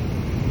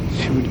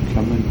she would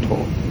come and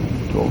talk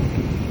to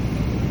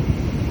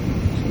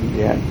some of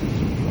the actors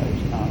and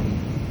plays.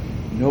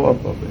 Noah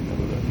probably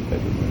never done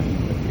better than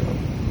anybody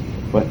else.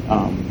 But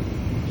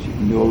she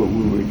knew what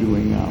we were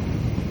doing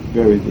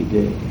Bury the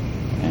Dead.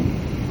 And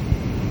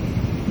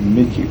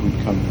Mickey would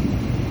come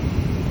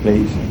and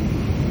play some.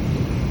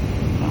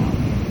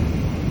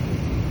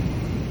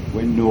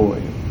 When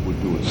Noah would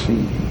do a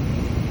scene,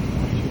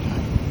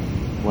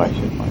 why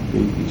should my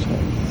babies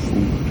have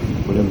food,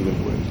 whatever the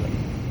words are.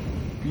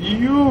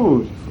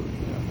 Beautiful,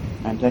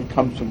 And that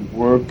comes from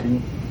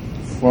working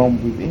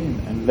from within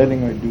and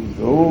letting her do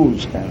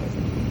those kind of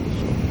things.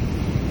 So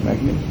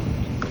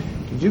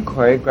magnificent. Did you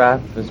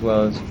choreograph as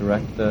well as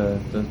direct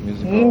those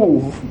musicals?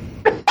 Move.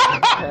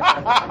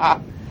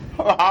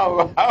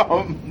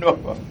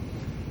 No.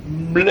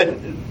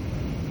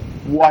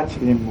 Watch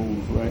him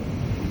move, right?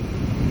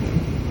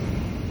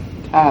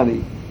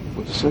 Tally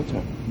was such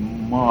a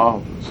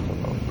marvelous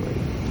collaborator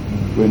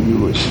when we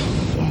were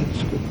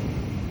such good.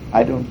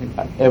 I don't think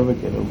I ever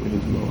get over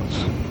his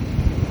loss.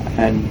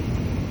 And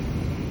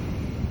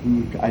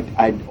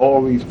I'd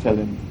always tell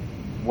him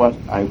what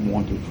I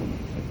wanted from it,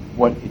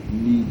 what it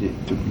needed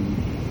to be,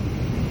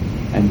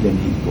 and then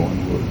he'd go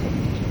and work on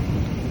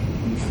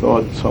it. He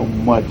thought so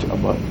much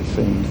about the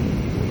same thing,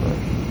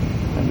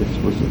 and this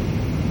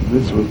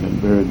was in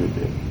Bury the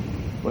Dead,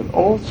 but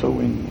also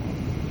in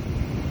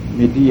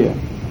Medea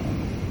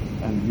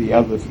and the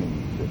other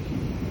things that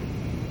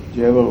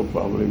Gerald will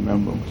probably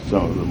remember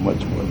some of them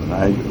much more than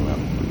I do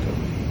remember, because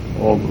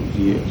all those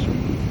years of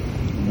the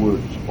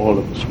works, all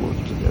of us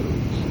worked together.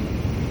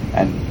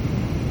 And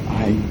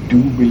I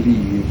do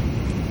believe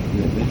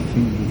that that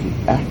thing with the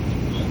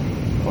actors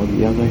or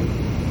the other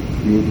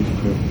creative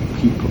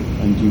people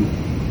and you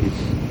is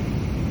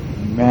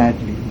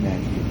madly,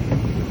 madly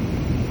important.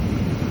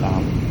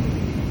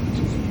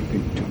 You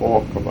can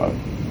talk about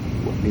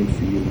what they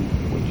feel,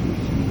 what you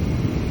see,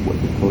 what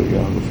the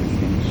choreographer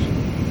thinks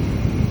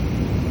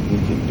they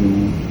can do.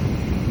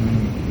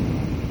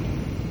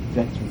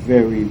 That's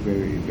very,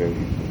 very, very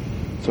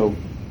important. So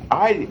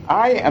I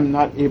am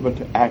not able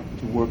to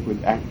work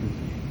with actors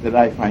that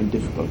I find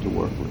difficult to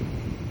work with.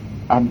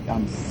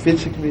 I'm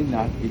physically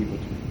not able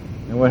to.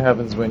 And what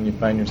happens when you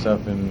find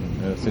yourself in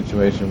a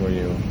situation where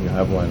you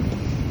have one?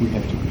 We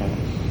have to pass.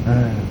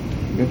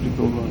 We have to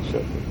go on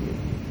separately.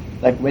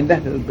 Like when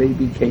that little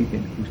baby came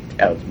in, who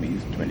tells me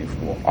he's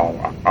 24,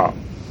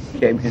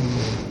 came in,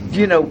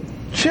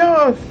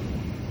 just,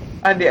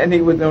 and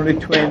he was only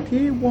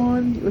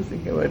 21, he was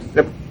thinking about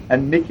stuff,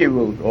 and Mickey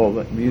wrote all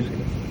that music.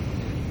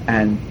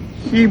 And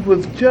he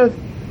was just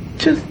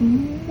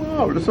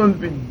marvelous.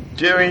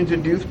 Jerry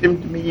introduced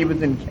him to me. He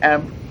was in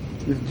camp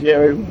with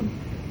Jerry.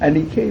 And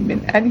he came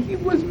in, and he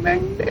was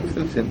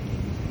magnificent.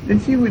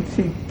 And he would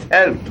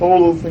tell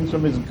total things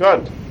from his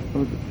gut,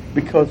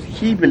 because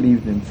he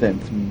believed in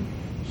sense meaning.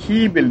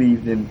 He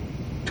believed in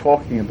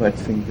talking about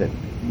things that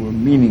were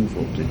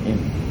meaningful to him.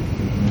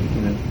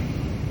 You know,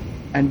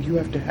 and you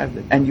have to have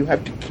that, and you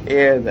have to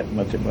care that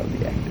much about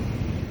the actor.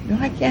 No,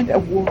 I can't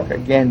work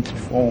against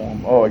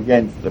form or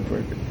against the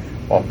person,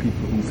 or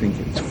people who think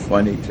it's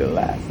funny to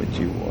laugh at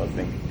you, or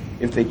think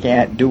if they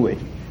can't do it,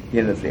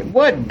 you know, say,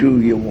 "What do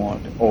you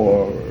want?"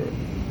 Or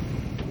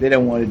they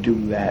don't want to do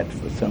that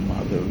for some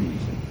other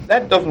reason.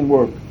 That doesn't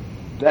work.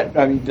 That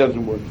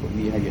doesn't work for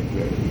me. I get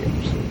very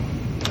upset.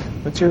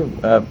 What's your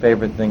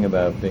favorite thing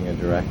about being a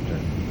director?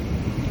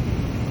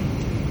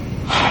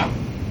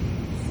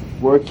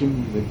 Working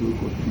with a group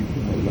of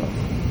people I love.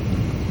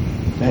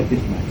 That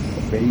is my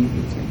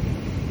favorite thing.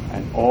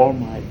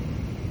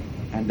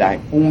 And I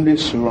only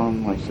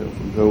surround myself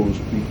with those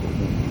people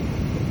who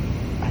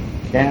I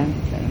can't.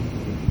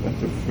 I'm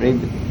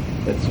afraid that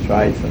let's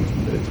try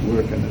something that's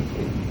working.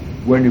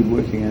 When you're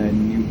working on a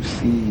new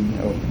scene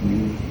or a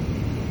new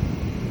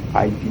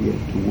idea,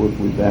 to work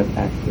with that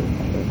actor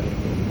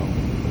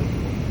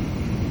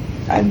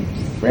and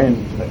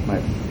friends like my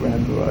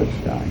friend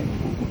Rushine,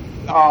 who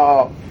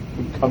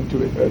would come to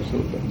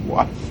rehearsals and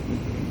watch the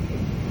thing.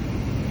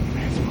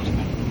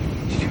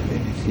 Did you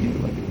really see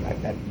anybody like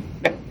that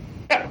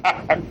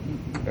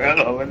girl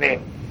over there?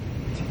 I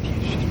said, yes,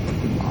 she's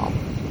pretty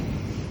marvelous.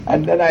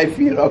 And then I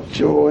feel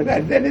assured,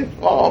 and then it's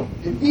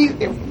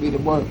easier for me to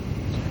work.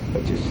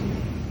 But just,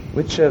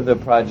 which of the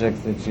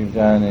projects that you've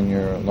done in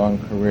your long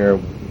career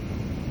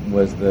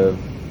was the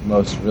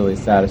most really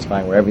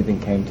satisfying, where everything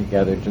came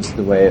together just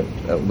the way it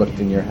looked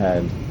in your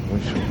head?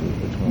 Which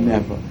one?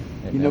 Never.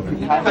 You know,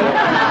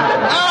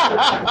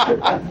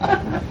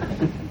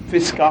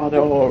 Piscator,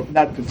 or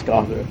not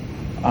Piscator.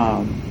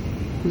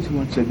 Who's the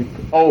one said it?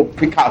 Oh,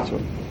 Picasso.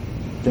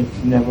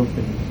 That's never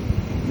finished.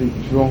 The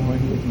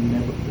drawing is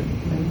never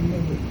finished.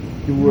 Never.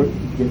 The work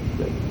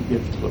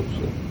gets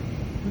closer,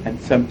 and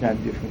sometimes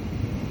different.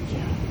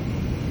 Yeah,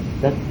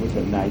 that was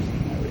a nice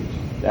marriage.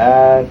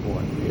 That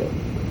one really.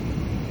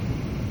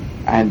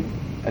 And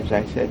as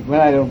I said,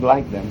 when I don't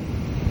like them,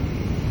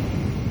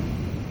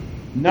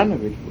 none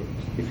of it works.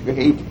 If you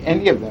hate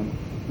any of them,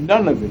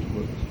 none of it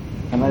works.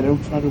 And I don't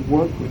try to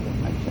work with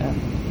them. I can't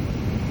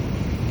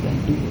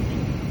do it.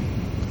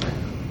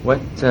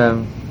 What?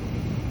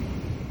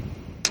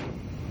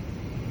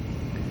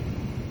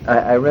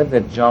 I read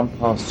that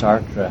Jean-Paul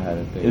Sartre had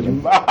a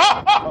big.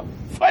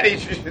 Funny you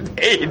should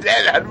say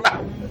that.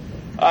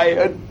 I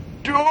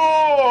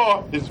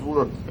adore his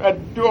work.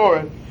 Adore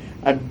it.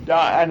 And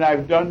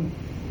I've done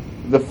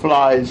The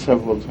Fly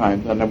several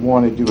times, and I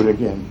want to do it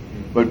again.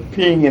 But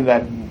being in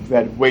that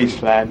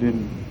wasteland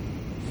in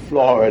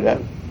Florida,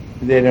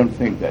 they don't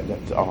think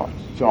that's art.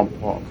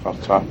 Jean-Paul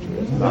Sartre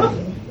is not.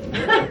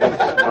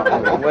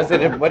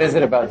 What is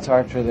it about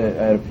Sartre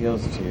that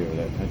appeals to you,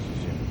 that touches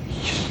you?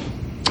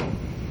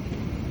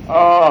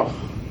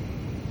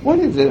 What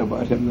is it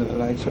about him that I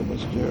like so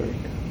much, Jerry?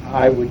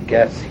 I would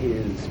guess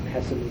his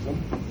pessimism.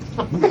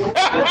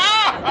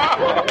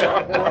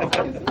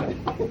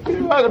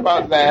 What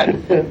about that?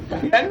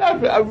 And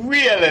not a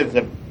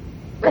realism.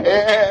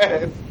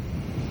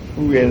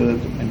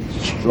 Realism, and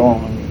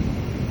strong.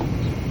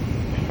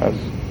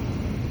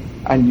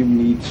 And you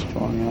need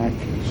strong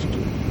actors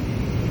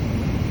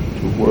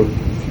to work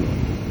with you.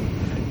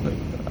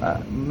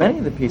 Many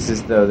of the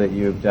pieces, though, that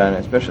you've done,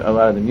 especially a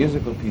lot of the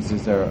musical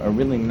pieces, are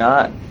really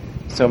not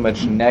so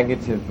much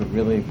negative, but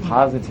really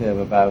positive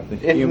about the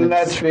human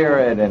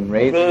spirit and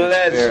raising the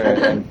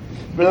spirit.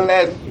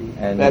 Bless you.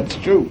 And that's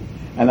true.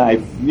 And I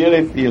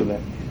really feel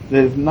that.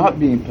 There's not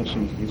being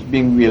pessimistic, it's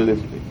being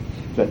realistic.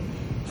 That,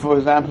 for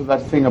example,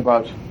 that thing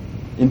about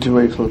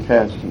interracial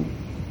casting.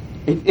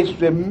 It's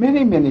the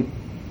many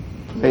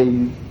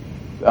plays,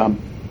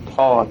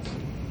 parts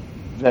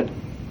that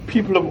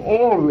people of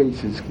all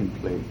races can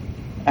play.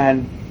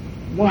 And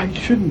why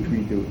shouldn't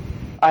we do it?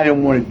 I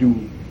don't want to do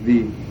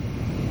the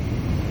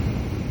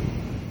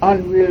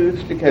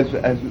unrealistic as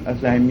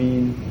I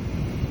mean.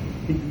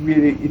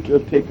 It'll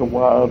take a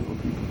while for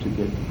people to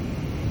get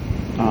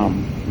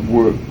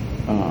work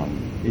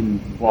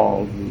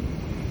involved with,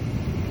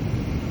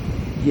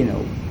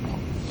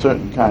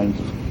 certain kinds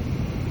of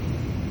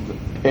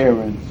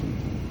parents and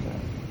things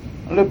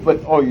like that. But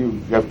you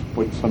have to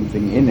put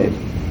something in it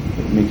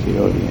that makes the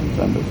audience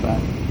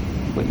understand.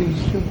 But there'll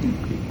still be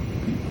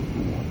people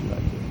who won't like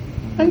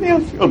it. And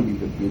there'll still be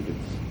the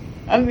bigots.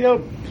 And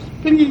there'll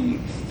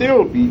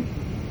still be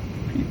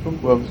people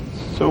who have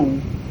so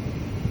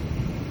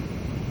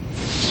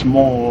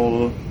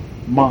small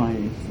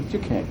minds that you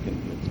can't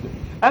convince them.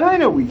 And I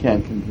know we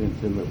can't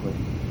convince everybody,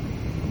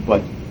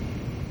 but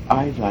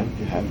I'd like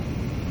to have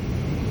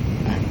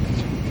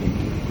actors who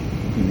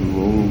can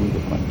roll with the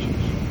punches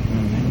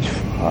and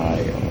try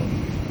all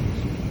these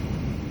things.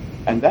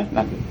 And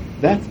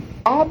that's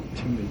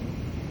optimism.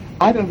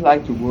 I don't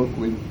like to work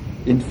with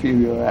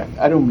inferior actors.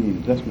 I don't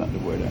mean, that's not the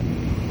word I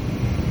mean.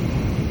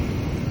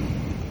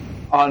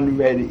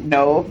 unready.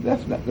 No,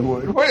 that's not the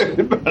word. What is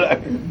it?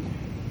 But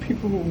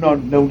people who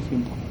don't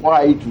seem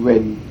quite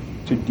ready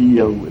to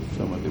deal with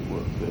some of the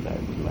work that I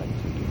would like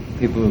to do.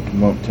 People who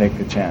won't take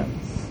the chance.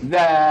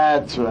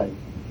 That's right.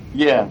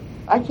 Yeah,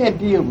 I can't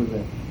deal with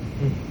that.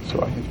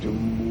 So I have to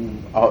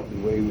move out the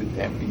way with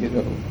them,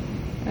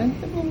 And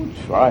we'll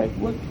try it.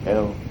 What the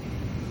hell?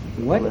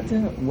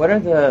 What are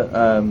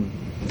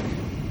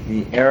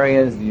the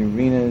areas, the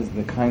arenas,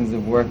 the kinds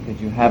of work that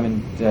you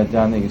haven't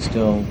done that you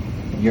still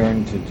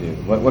yearn to do?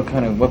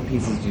 What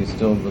pieces do you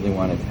still really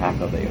want to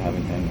tackle that you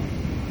haven't done yet?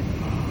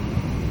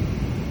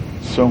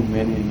 So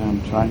many, and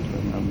I'm trying to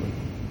remember.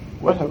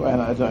 What have I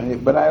not done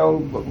yet? But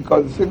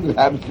because the thing that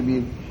happens to me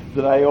is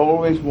that I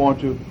always want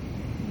to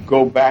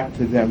go back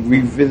to them,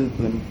 revisit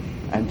them,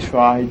 and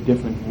try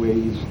different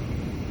ways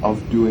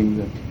of doing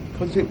them.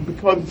 Because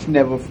it's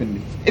never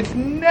finished. It's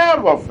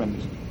never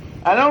finished.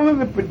 And only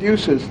the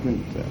producers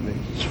think that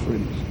it's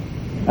finished.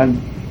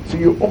 And so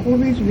you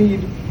always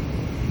need...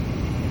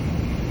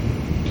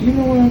 Do you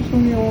know what I'm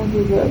saying? I want to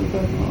do that.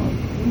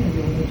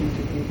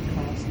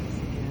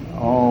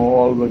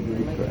 All the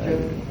Greek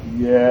credits.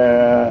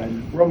 Yeah.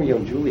 Romeo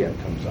and Juliet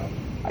comes up.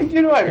 I've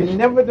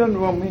never done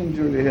Romeo and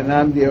Juliet, and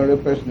I'm the only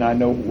person I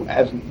know who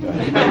hasn't done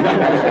it.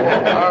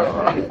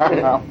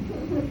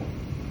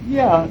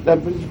 Yeah,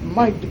 that was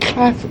the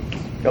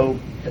classical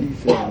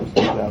pieces was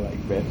what I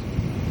like best.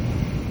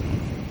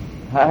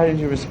 How did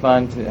you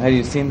respond to? Had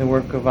you seen the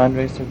work of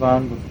André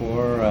Servan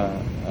before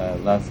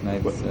last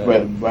night's?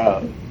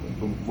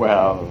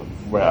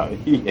 Well,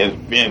 he has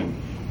been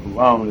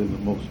around in the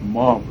most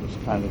marvelous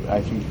kind of.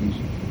 I think he's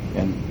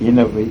an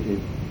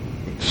innovative,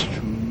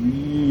 extreme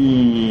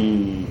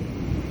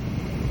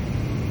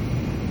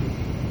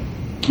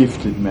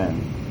gifted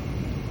man.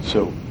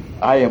 So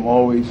I am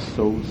always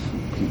so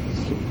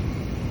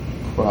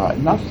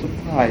surprised, not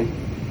surprised,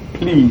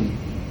 pleased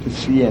to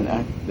see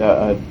a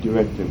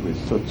director with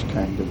such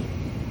kind of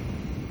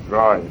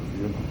drive.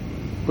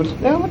 But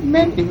there aren't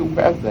many who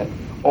have that,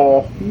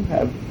 or who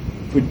have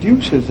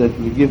producers that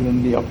will give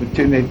them the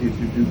opportunity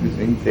to do the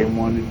things they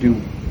want to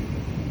do.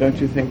 Don't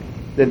you think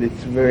that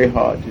it's very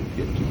hard to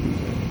get to do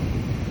that?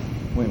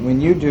 When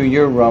you do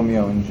your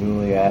Romeo and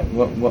Juliet,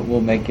 what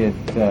will make it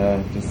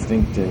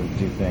distinctive,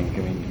 do you think?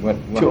 I mean,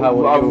 how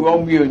will you...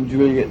 Romeo and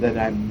Juliet that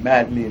I'm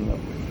madly in love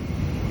with.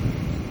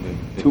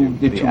 The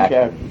two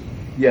characters.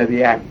 Yeah,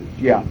 the actors,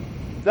 yeah.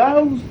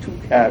 Those two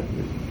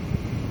characters,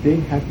 they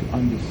have to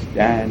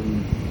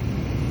understand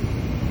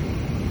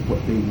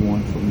what they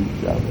want from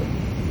each other.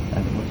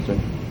 And what's a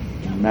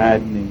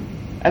maddening,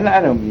 and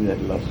I don't mean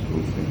that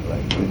lustful thing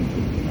like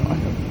Clinton, I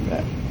don't mean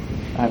that.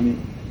 I mean,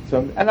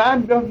 and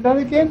I'm not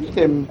against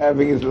him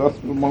having his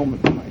lustful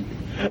moments, mind you.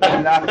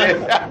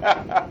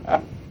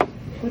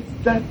 What's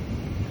that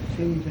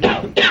thing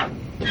that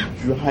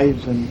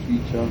drives them to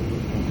each other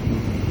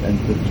and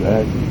to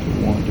drag them to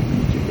want to be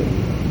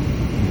together,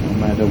 no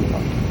matter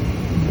what?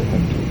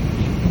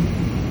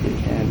 They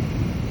can't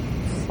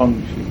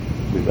function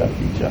without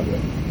each other.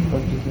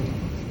 Don't you think?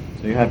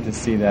 So you have to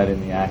see that in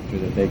the actor,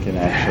 that they can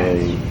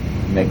actually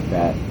make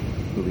that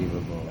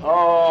believable.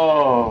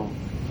 Oh,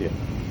 yeah.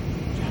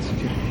 Just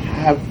you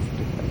have to.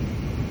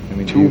 I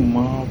mean, two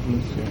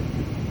marvelous.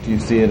 Do you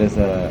see it as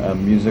a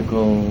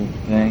musical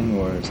thing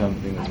or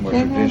something that's more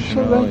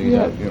traditional? You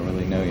don't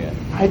really know yet.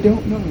 I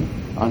don't know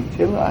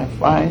until I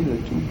find the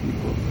two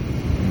people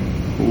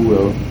who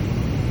will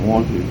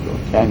want it or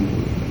can do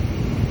it.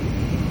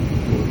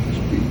 We'll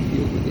just be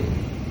here with it.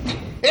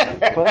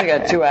 Well, I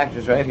got two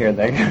actors right here.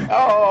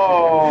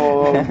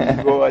 Oh,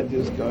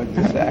 gorgeous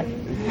actors.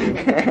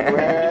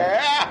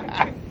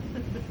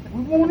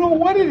 We won't know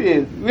what it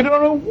is. We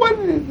don't know what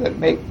it is that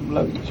makes them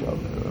love each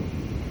other.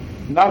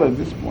 Not at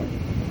this point.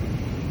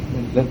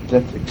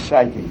 That's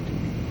exciting to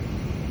me.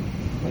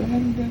 But I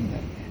haven't done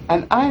that.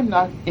 And I'm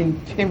not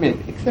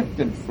intimidated, except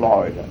in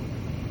Florida,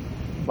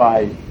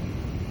 by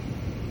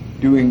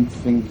doing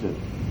things that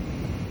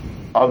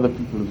other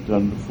people have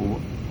done before,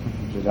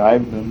 that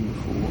I've done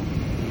before.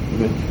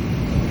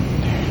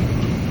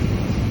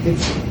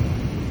 It's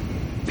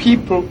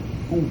people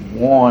who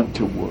want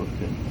to work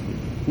and see,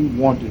 who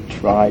want to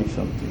try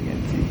something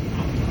and see,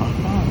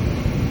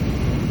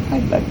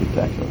 I'd like to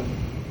tackle it.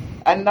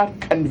 And not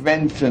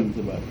conventions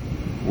about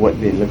what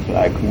they look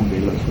like, who they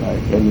look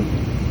like,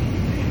 anything.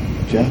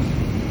 Just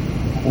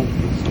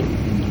hopelessly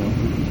in love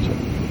with each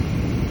other.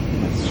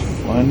 And it's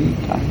funny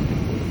kind of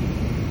way.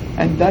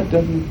 And that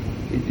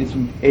it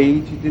isn't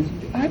age, it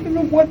isn't, I don't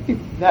know what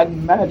that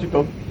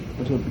magical,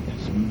 but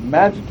it's a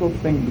magical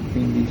thing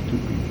between these two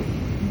people.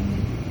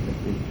 That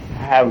they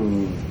have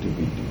to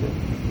be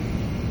together.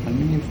 And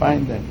when you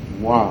find that,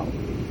 wow,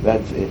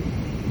 that's it.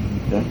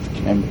 That's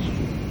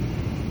chemistry.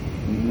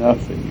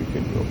 Nothing you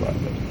can do about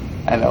it.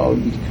 And all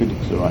these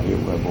critics around here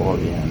have all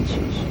the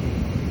answers.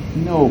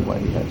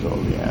 Nobody has all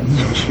the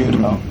answers,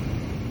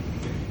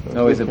 It's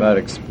always about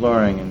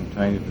exploring and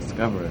trying to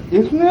discover it.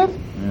 Isn't it?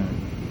 Yeah.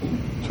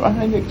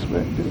 Trying to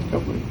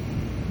discover it.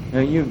 Now,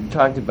 you've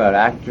talked about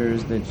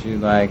actors that you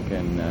like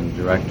and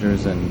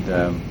directors, and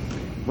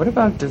What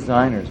about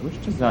designers? You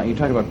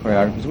talk about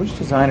choreographers. Which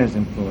designers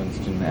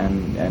influenced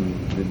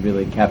and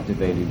really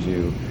captivated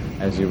you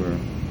as you were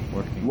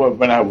working? Well,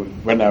 when I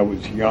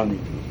was young,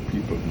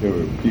 there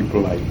were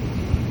people like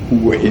who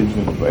were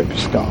influenced by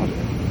Piscata,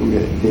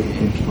 they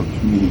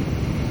influenced me.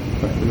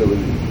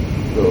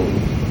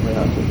 When I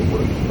took the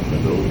work,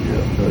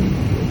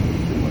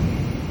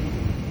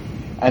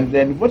 and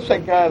then what's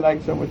that guy I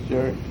like so much,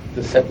 Jerry?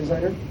 The set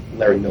designer,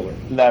 Larry Miller.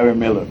 Larry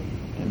Miller,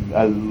 and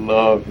I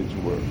love his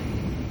work.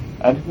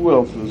 And who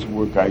else's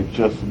work I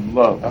just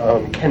love?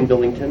 Ken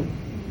Billington.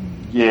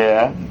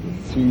 Yeah,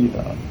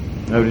 sweetheart.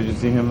 Oh, did you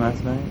see him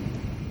last night?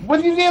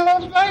 Was he there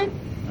last night?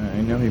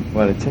 I know he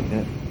bought a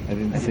ticket. I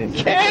didn't see him.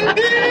 Ken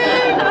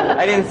did!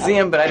 I didn't see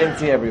him, but I didn't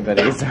see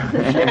everybody. So.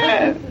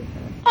 Ken!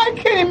 I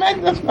can't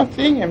imagine us not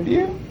seeing him, do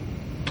you?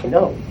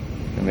 No.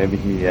 Maybe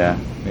he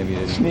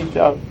didn't. Sneaked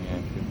out. Yeah,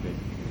 it could be.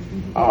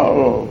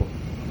 Oh,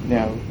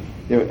 now,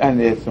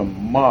 there's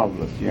some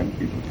marvelous young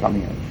people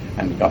coming out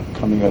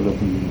of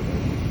the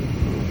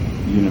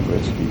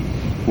university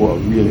who are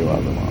really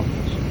rather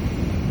marvelous.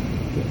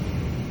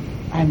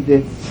 And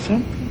there's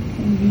some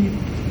people who need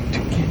to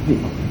get the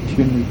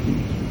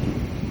opportunities to do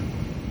it.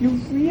 You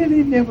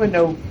really never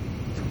know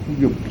who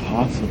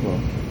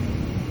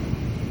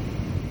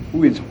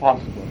is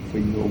possible for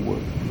your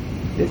work.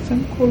 There's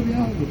some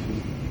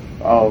choreographers.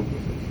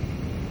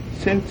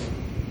 Since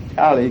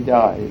Tally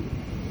died,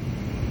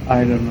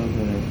 I don't know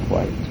that I've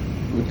quite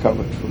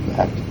recovered from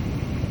that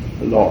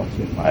loss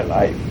in my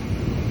life.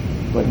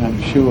 But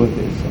I'm sure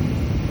there's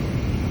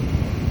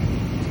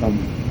some,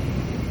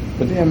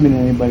 but there haven't been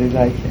anybody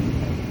like him.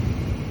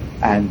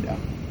 And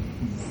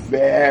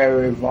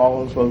very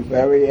volatile,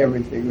 very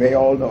everything. They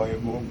all know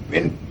him, who've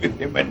been with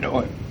him and know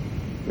him.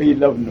 But he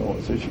loved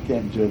Noah, so she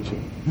can't judge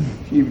him.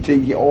 He would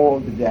take all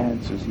the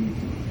dances, and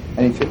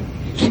he said,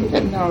 she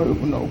said, no,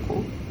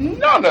 Cole.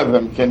 None of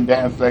them can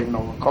dance like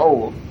Noah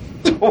Cole.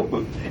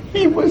 So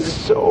he was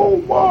so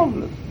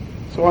marvelous.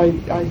 So I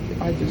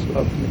just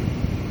loved him.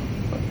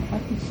 I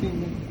can see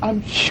them.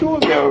 I'm sure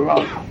they're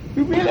around.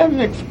 We really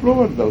haven't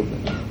explored those.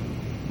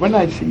 When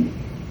I see,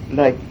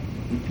 like,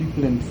 the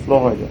people in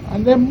Florida,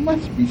 and there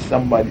must be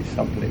somebody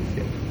someplace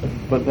here,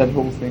 but that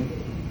whole thing,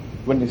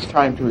 when it's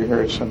time to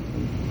rehearse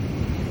something,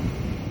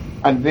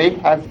 and they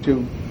have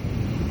to,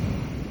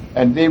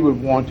 and they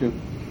would want to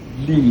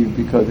leave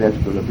because they have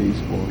to go to a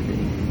baseball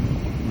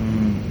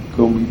game,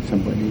 go meet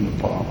somebody in the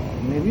bar.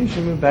 Maybe you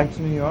should move back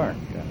to New York.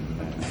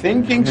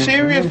 Thinking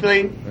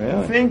seriously.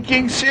 Really?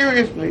 Thinking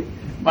seriously.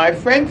 My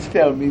friends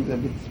tell me that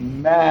it's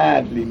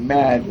madly,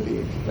 madly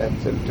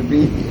expensive to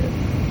be here.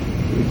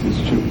 Which is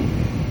true.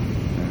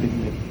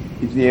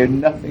 Is there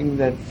nothing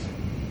that's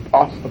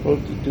possible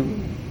to do?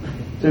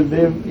 To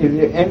live? Is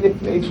there any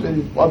place that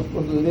it's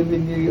possible to live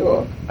in New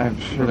York? I'm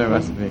sure there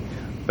must be.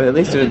 But at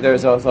least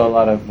there's also a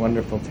lot of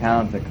wonderful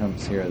talent that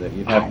comes here that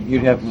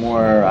you'd have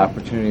more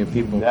opportunity of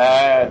people.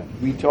 That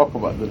we talk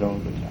about that all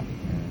the time.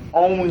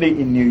 Only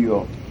in New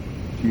York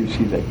do you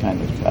see that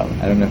kind of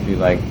talent. I don't know if you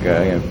like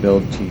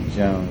Bill T.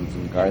 Jones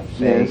and Garth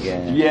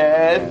Fagan.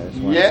 Yes.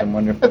 Some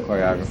wonderful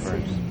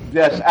choreographers.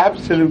 That's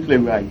absolutely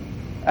right.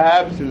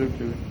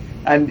 Absolutely right.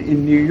 And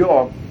in New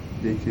York,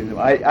 they see them.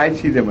 I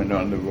see them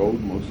on the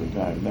road most of the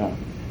time now.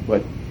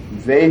 But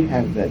they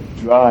have that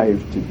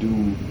drive to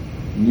do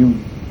new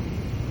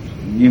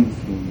things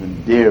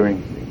and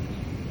daring things.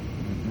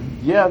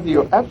 Mm-hmm. Yeah,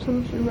 you're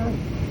absolutely right.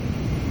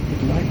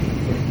 It's like it.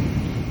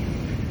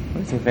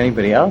 If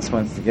anybody else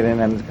wants to get in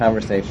on this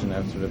conversation,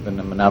 I've sort of been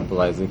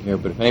monopolizing here,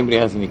 but if anybody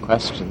has any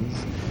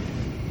questions,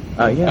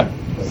 yeah.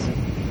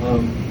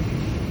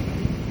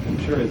 I'm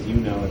sure, as you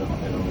know and all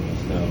of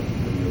us know,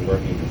 when you're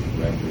working as a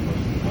director, most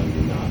of the time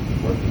you're not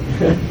working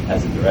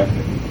as a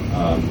director.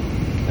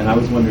 And I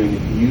was wondering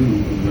if you,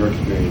 in your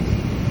experience,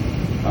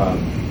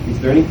 is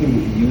there anything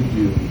that you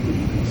do that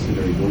you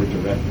consider your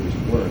director's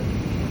work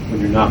when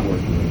you're not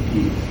working on a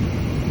piece?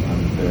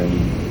 Is there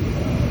any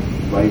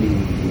writing,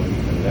 any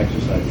kind of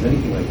exercise,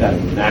 anything like that? I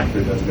mean, an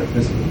actor does their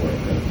physical work,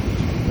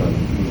 a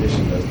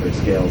musician does their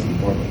scales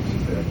and warm-ups.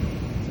 Is there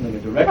something a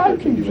director I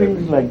can do?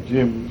 Things like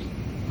gyms,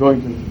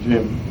 going to the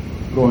gym,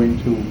 going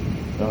to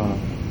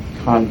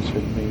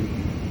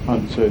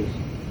concerts,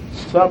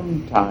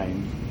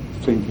 sometimes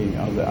thinking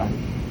of the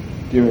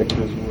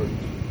director's work.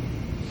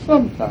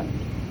 Sometimes.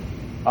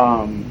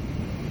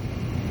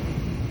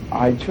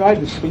 I try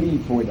to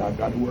sleep when I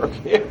got work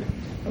here.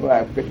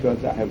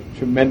 Because I have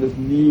tremendous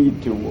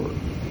need to work.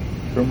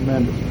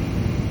 Tremendous.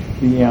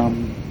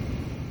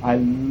 I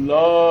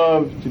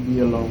love to be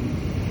alone.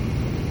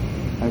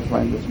 I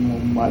find this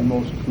my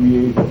most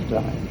creative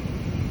time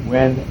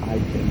when I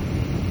can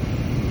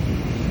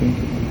think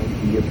of an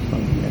idea of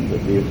something and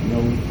that there's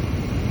no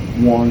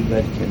one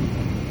that can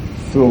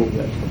throw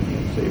that from me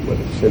and say what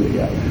a silly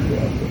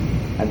idea.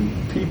 And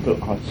people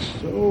are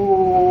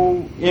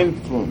so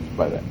influenced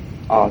by that,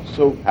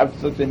 have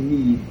such a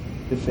need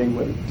to say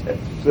what a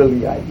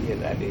silly idea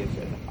that is,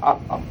 and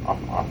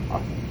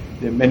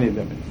there are many of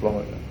them in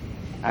Florida,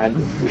 and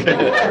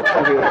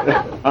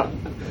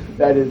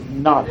that is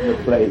not the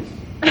place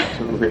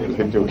to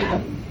really do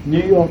it.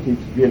 New York is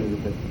really the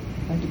best.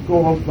 And to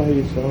go off by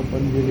yourself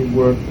and really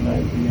work an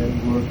idea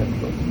and work on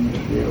something you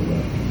care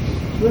about.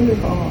 It's really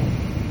hard.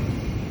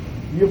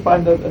 You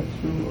find that that's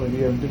true, or do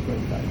you have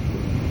different kinds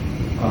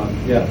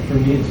of Yeah, for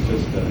me it's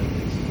just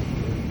it's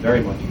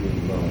very much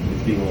being alone.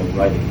 It's being alone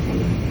writing for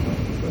the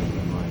fresh in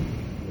my mind.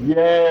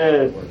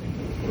 Yes.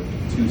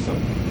 Working to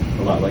something.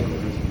 A lot like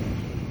rehearsing.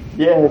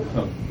 Yes.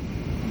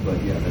 But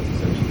yeah, that's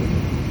essentially it.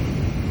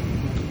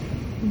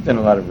 You've done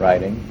a lot of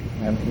writing,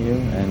 haven't you?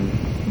 And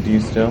do you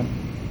still?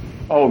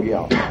 Oh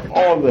yeah,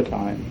 all the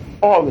time,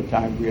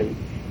 really.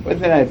 But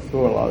then I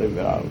throw a lot of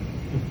it out,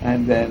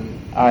 and then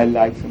I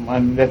like some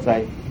unless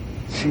I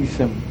see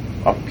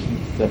a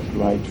piece that's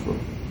right for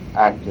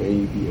actor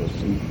A, B, or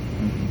C,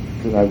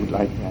 because I would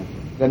like that.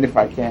 Then if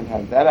I can't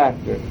have that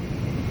actor,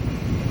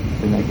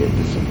 then I get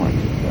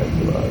disappointed.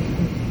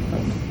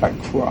 I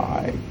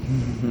cry.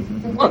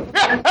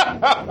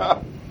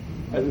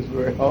 And it's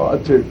very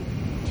hard to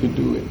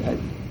do it.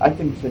 I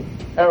think it's a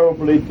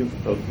terribly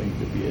difficult thing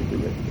to be a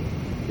director.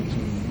 It's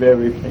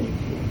very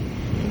painful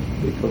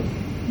because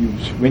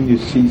when you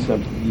see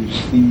something, you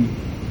see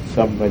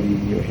somebody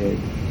in your head,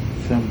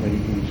 somebody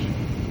who's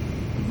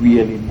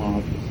really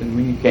marvelous. And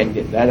when you can't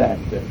get that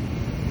actor,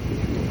 you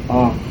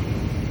feel,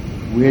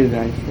 where did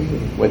I fail?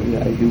 What did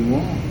I do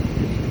wrong?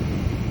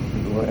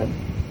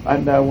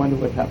 And I wonder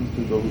what happens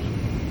to those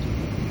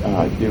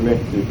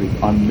directors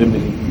with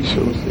unlimited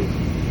resources.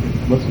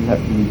 It mustn't have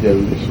to be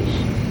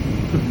delicious.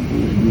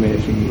 You do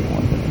anything you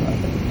want.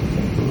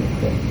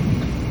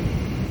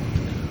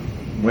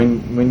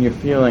 When you're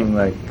feeling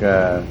like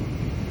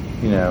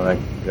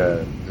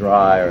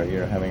dry, or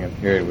you're having a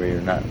period where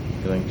you're not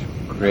feeling too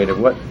creative,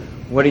 what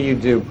do you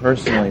do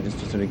personally just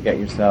to sort of get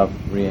yourself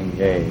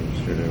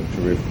re-engaged or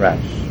to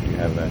refresh? Do you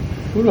have a?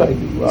 What do I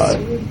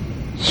do?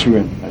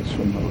 Swim. I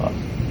swim a lot.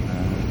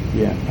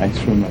 Yeah, I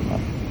swim a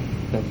lot.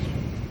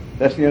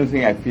 That's the only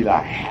thing I feel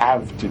I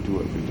have to do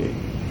every day.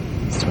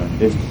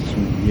 Swim. Is to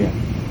swim, yeah,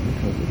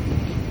 because it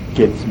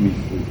gets me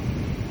through.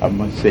 I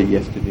must say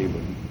yesterday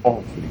was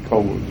awfully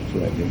cold,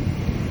 so I didn't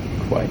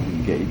quite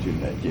engage in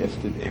that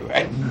yesterday.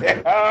 Right?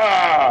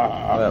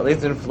 Well, at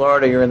least in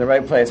Florida, you're in the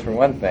right place for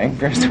one thing.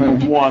 For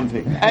swimming. One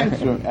thing, and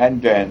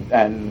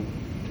driving.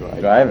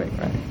 Driving,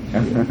 right?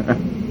 Yeah.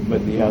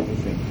 But the other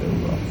things are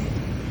rough.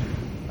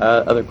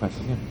 Other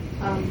questions? Yeah.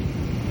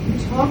 You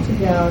talked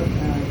about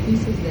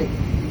pieces that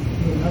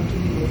you would love to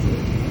revisit.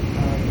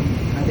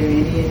 Are there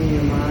any in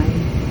your mind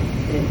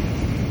that?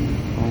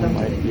 Oh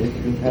my dear, if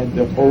you had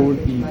the whole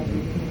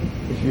evening.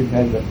 If you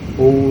had the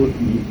whole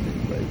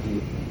evening, right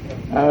here,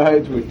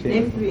 it would take.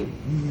 Name three.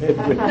 It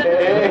would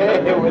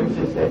take. What's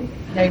she say?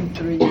 Name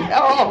three.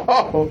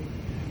 Oh,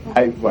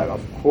 well,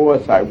 of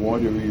course, I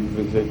want to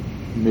revisit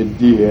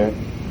Medea,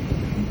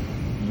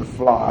 The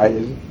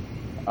Flies.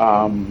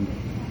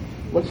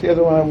 What's the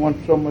other one I want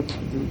so much to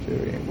do,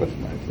 Terry? What's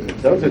my third?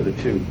 Those are the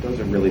two. Those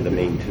are really the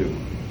main two.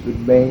 The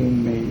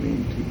main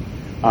two.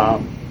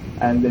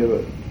 And there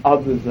were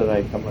others that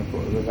I come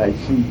across that I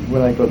see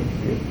when I go to the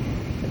theater.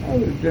 I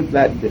would have done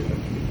that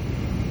differently.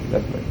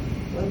 That's right.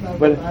 What about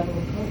But- revival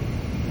of Coke? A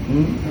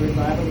Hmm?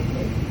 revival of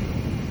Coke?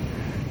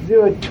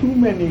 There are too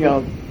many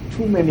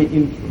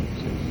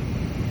influences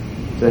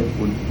that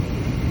would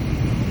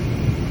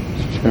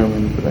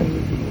determine what I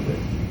would do with it.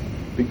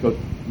 Because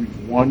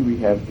we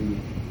have the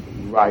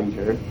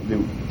writer, the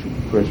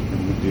person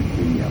who did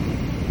the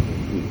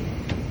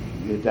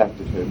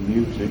adapted her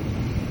music,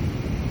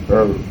 a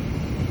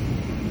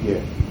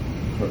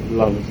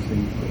lot of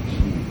things that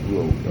she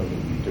wrote are going to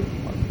be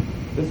different ones.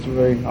 That's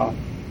very hard,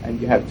 and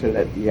you have to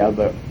let the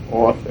other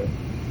author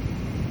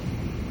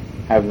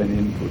have an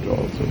input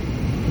also. To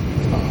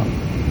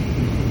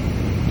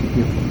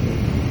give them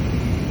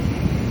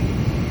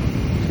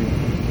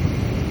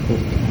that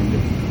kind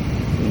of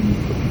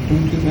input.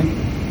 Don't you think?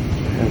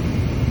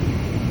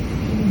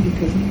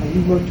 Because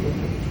you worked with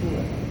her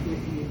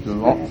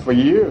before. For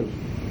years.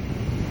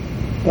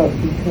 But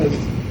because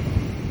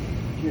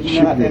you're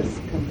Should not be. as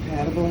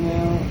compatible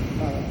now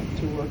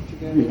to work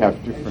together We have as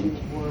different- you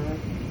were,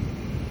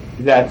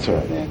 That's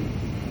right. then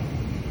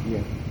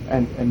Yeah,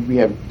 and we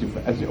have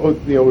different. As the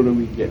older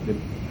we get, the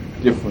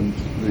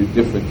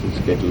differences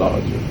get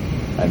larger,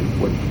 and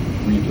what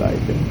we like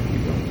and we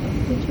don't like.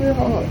 It's very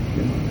hard,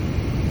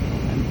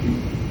 And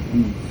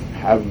we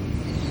have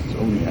so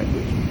many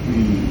ideas we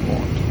really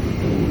want to do.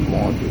 We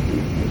want to do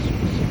it in a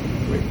specific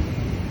way,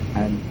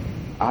 and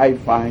I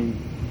find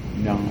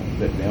now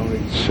that there are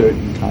only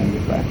certain kind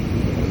of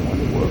actors that I want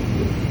to work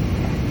with.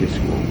 This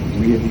will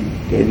really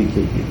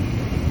dedicated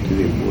to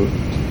their work,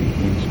 to the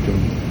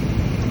instrument,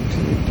 to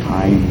the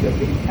time that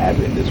they have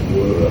in this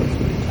world,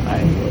 to the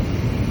time of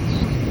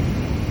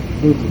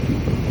those are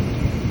people.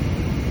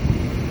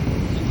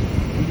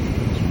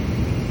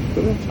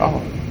 But that's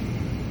hard.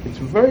 It's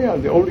very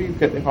hard. The older you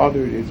get, the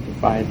harder it is to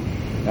find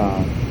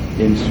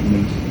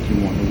instruments that you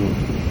want to work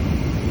with.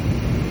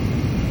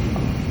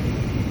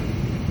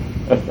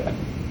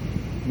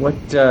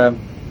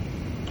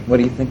 What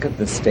do you think of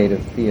the state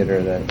of theater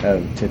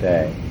of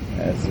today?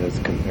 as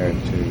compared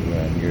to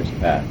years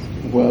past?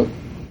 Well,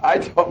 I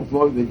talk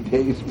about the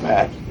days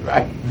past,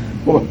 right?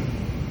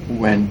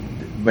 When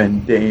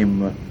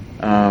Dame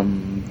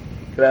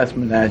Glass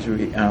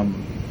Menagerie,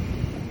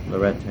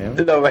 Lorette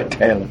Taylor? Lorette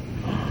Taylor.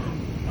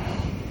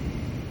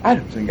 I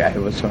don't think I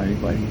ever saw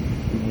anybody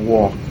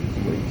walk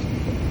the way she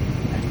did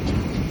and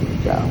just go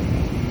down.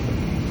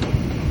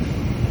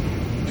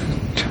 It was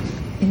just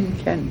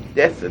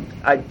incandescent.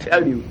 I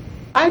tell you,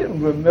 I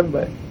don't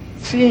remember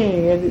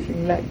seeing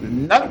anything like that.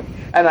 Nothing.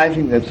 And I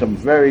think there's some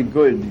very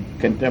good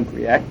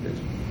contemporary actors.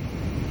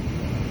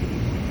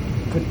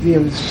 But there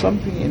was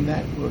something in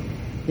that work,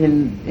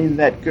 in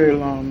that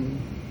girl,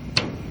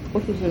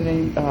 what was her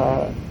name?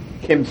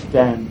 Kim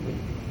Stanley.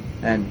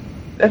 And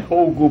that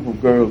whole group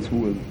of girls who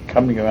were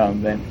coming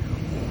around then,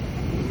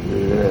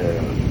 really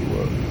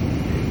were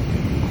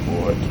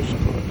gorgeous.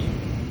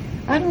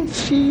 I don't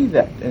see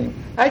that anymore.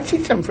 I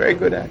see some very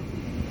good actors.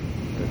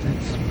 But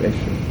that's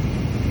special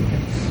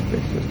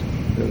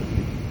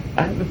ability.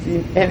 I haven't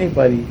seen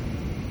anybody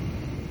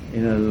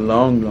in a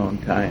long, long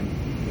time.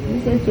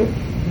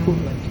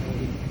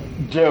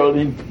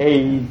 Geraldine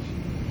Page.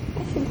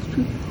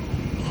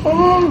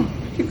 Oh,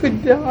 you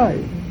could die.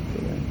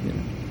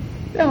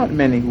 There aren't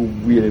many who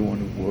really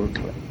want to work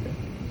like that.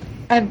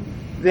 And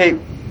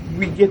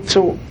we get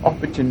so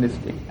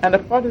opportunistic. And a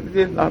part of it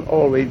is not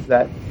always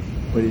that,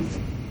 but it's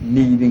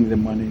needing the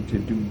money to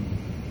do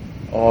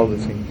all the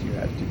things you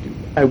have to do.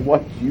 I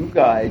watch you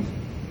guys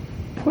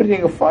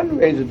putting a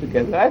fundraiser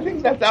together. I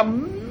think that's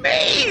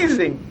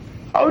amazing.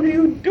 How do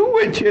you do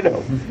it, It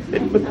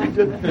must be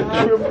just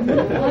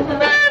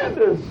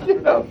tremendous,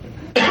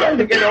 trying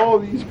to get all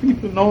these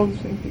people and all these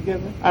things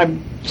together.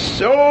 I'm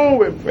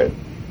so impressed.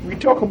 We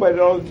talk about it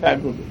all the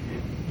time.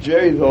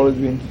 Jerry's always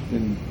been interested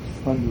in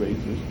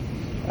fundraisers.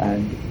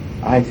 And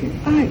I think,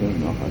 I don't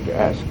know how to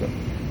ask them.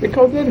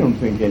 Because they don't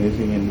think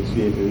anything in the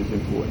theater is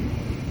important.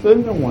 So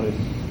they don't want to,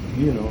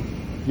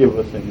 give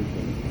us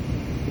anything.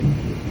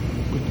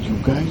 But you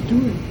guys do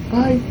it.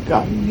 By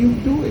God, you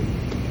do it.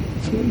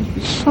 So there must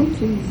be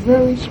something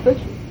very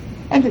special.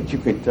 And that you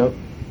could tell,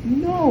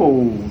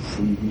 no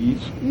freebies.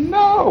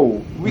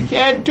 No, we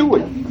can't do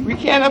it. We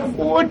can't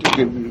afford to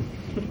give it.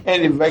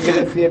 And in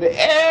regular theater,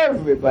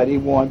 everybody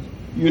wants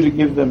you to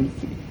give them,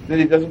 that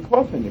it doesn't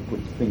cost any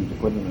thing to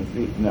put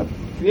in a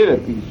theater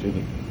piece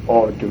in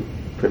or to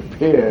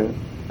prepare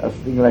a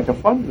thing like a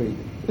fundraiser.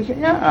 They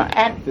say,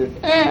 actors,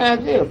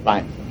 they'll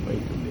find some way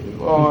to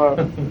live.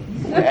 Or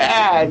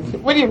ads.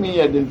 What do you mean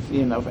I didn't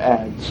see enough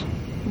ads?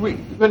 We're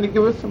going to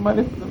give us some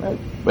money for the ads,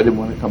 but they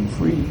want to come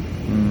free.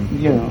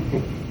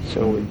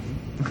 So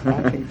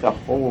I think the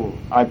whole,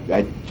 I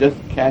just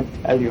can't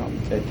tell you how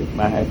much I took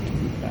my hat to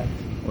you guys.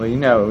 Well,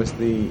 it was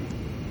the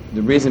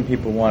reason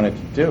people wanted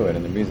to do it,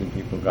 and the reason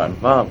people got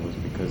involved was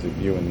because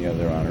of you and the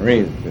other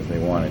honorees, because they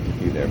wanted to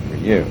be there for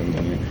you.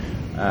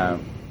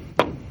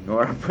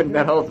 Nora putting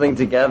that whole thing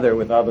together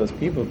with all those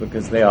people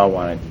because they all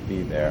wanted to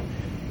be there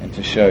and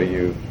to show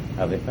you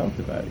how they felt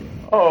about you.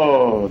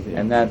 Oh,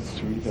 and that's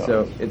sweet.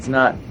 So it's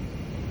not.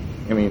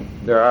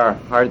 There are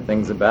hard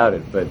things about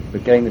it, but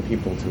getting the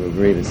people to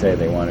agree to say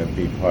they want to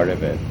be part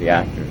of it, the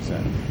actors,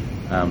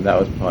 that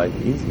was probably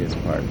the easiest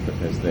part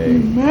because they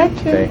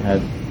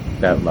had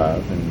that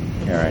love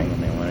and caring,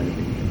 and they wanted to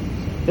be there.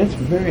 That's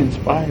very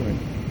inspiring.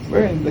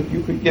 That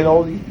you could get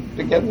all these people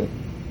together.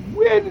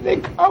 Where did they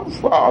come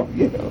from?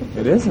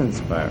 It is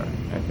inspiring.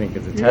 I think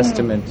it's a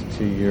testament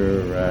to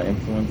your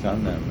influence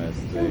on them.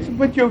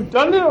 But you've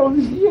done it all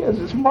these years.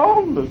 It's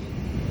marvelous.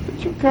 But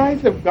you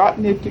guys have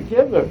gotten it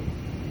together.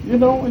 And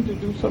to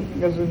do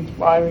something as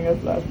inspiring as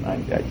last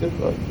night, I just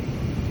thought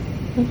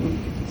this was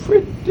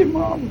pretty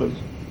marvelous.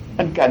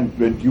 And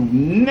you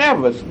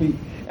never sleep.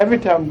 Every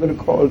time we're going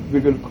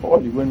to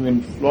call you when we're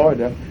in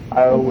Florida.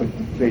 I always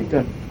say,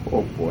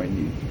 "Oh boy,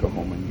 needs to go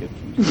home and get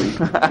some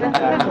sleep."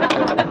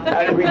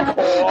 and we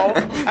call,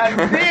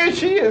 and there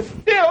she is,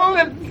 still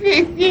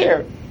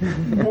here,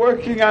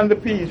 working on the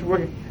piece,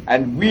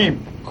 and we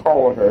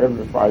call her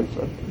every 5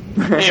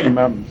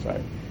 seconds.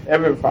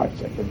 Every 5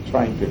 seconds,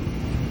 trying to.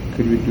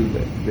 Could we do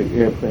that? The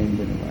airplane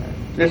didn't arrive.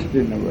 This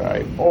didn't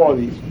arrive. All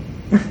these,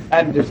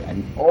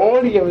 and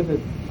all he ever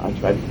said, I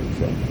tried to fix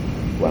that.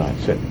 Well, I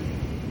said,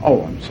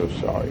 "Oh, I'm so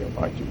sorry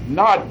about you.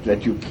 Not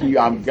that you keep.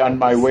 I'm on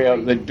my way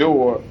out the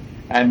door."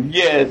 And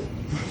yes,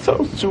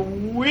 so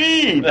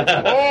sweet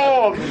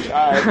all the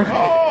time.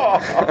 Oh.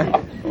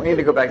 We need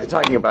to go back to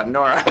talking about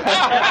Nora.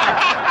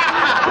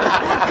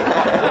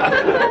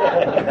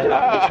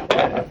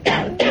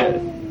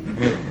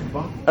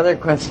 Other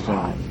questions?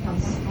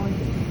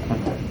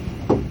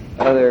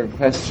 Other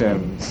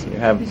questions?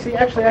 You see,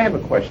 actually, I have a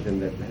question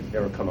that has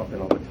never come up in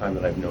all the time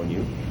that I've known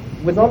you.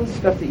 With all the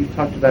stuff that you've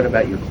talked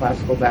about your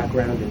classical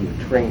background and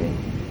your training,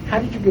 how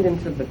did you get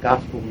into the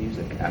gospel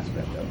music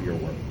aspect of your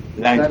work?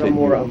 Is that a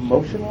more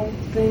emotional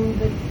thing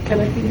that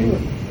connected you?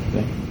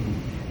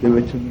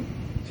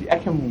 See, I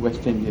come from a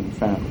West Indian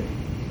family,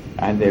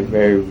 and they're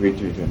very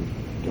rigid, and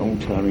don't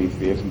tell me if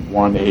there's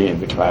one A in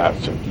the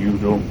class that you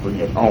don't bring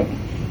it home,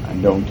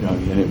 and don't tell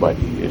me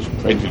anybody is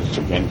prejudiced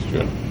against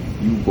you.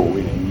 you go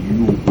in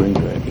and you bring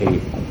her A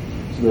home.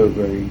 It's very,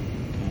 very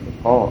kind of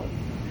hard.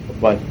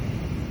 But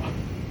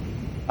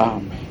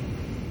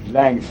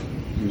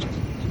Langston used to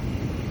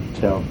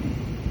tell me,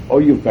 oh,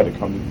 you've got to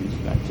come to these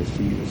nights to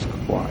see this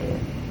choir,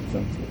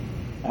 something.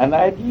 And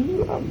I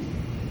loved it.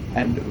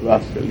 And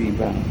Russell Lee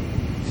Brown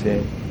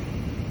said,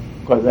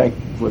 because I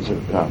was a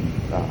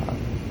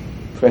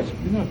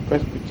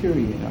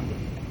Presbyterian,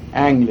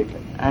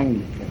 Anglican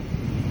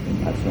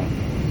in my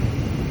family.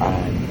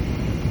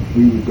 And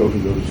we would go to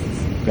those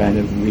kind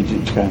of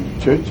rigid kind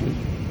of churches.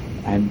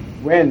 And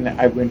when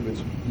I went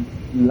with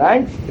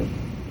Langston,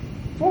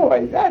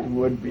 boy, that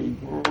would be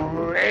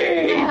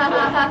great.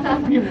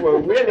 People were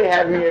really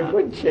having a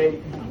good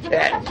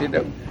chat, you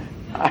know.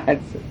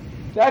 And so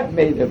that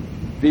made a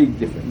big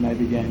difference. And I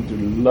began to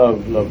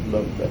love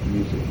that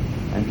music.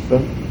 And so,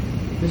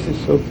 this is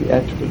so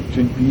theatrical. It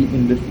should be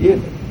in the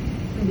theater.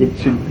 It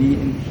should be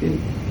in the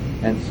theater.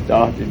 And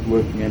started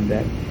working on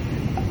that.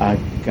 A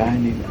guy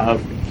named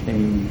Alfred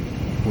Kane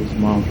was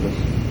marvelous.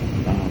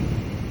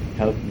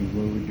 Helped me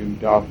when we were doing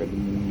Dark of the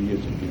Moon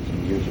years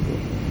ago.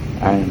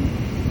 And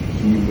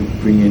he would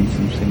bring in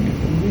some singers,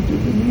 and we did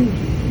the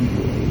music.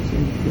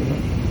 And you know,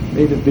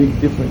 made a big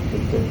difference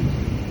in things.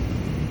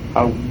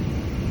 How we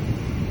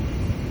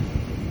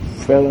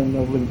fell in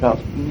love with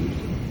gospel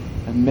music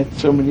and met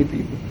so many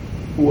people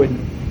who would.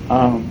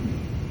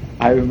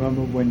 I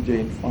remember when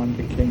Jane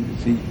Fonda came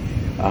to see.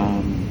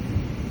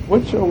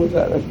 What show was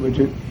that? That's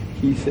Richard.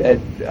 He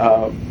said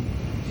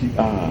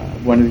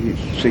one of these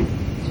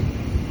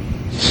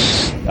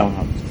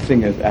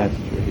singers asked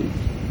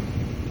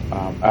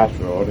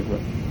for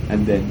autograph,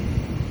 and then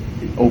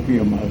open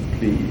your mouth,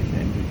 please,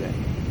 and do that.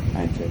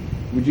 I said,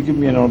 would you give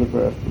me an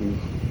autograph, please?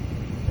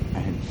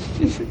 And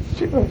she said,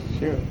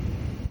 sure.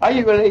 Are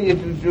you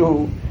related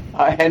to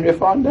Henry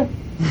Fonda?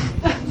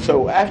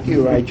 So after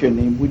you write your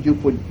name, would you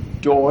put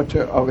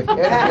daughter of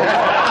Henry?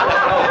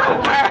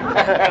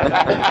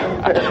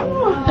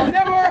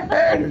 Never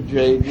heard of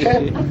Jane,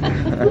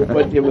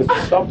 but there was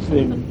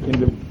something in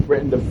the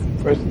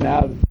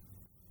personality.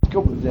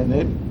 Was in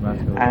it,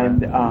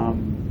 and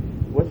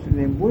what's the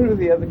name? What are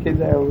the other kids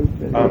I always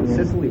said?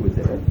 Cicely was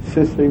in it.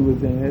 Cicely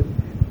was in it.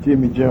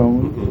 Jimmy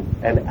Jones.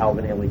 Mm-hmm. And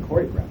Alvin Ailey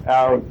choreographed.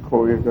 Al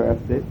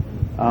choreographed it.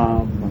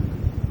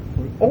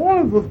 All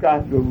of those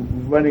guys were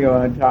running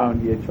around town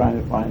here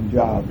trying to find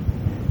jobs.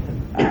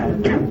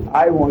 And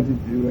I wanted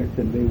to do it,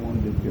 and they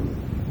wanted to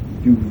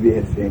do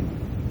their thing.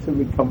 So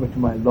we'd come up to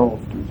my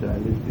loft, which I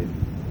lived in,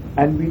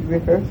 and we'd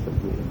rehearse it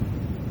with them.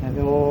 And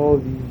all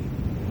these,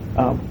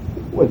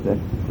 what was that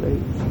play?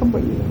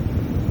 Somebody else.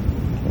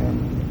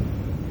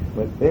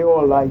 But they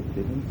all liked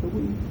it, and so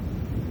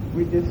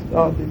we just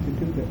started to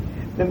do that.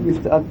 Then we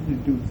started to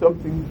do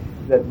something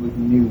that was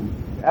new,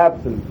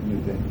 absolutely new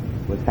then,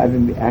 was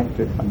having the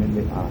actor come in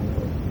the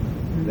aisle.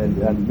 Then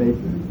that made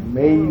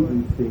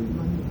amazing things.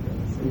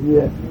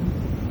 Yeah.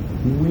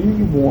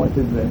 We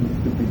wanted them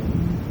to be,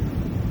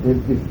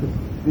 if the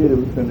theater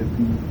was going to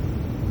be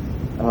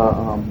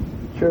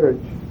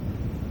church,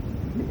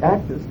 the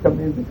actors come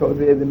in because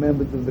they're the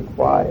members of the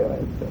choir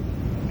and so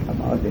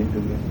come out into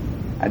it.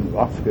 And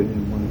Oscar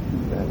didn't want to do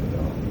that at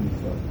all. And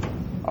so,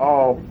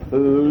 oh,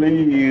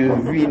 please,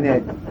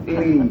 V-neck,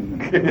 please.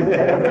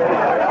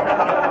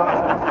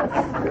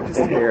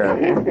 Just hear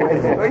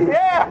it.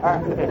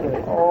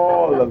 Yeah,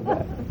 all of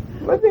that.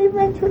 But they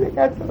eventually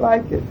got to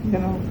like it, you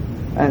know.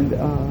 And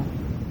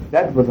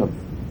that was a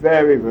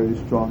very, very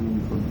strong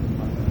influence in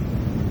my life.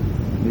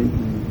 Made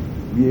me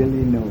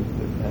really know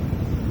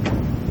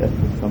that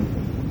was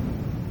something.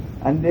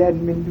 And they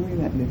hadn't been doing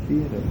that in the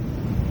theater.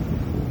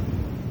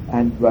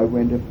 And I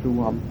went up to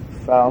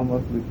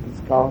Falmouth with Miss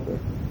Carter,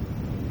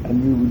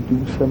 and we would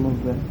do some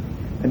of that.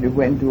 And we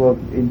went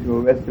into a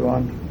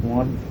restaurant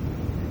once,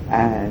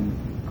 and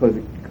because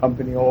the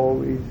company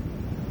always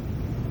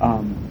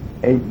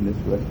ate in this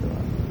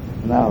restaurant,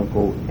 and I'll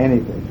go any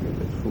place with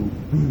this food.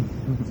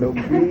 So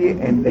we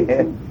and they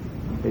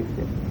fixed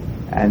it.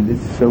 And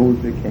this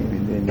soldier came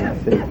in and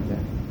they said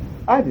that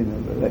I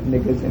didn't know that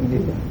niggas in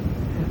here.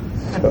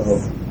 So,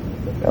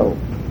 oh,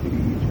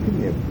 please, give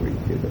me a break,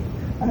 kiddo.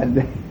 And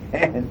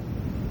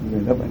we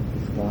went up and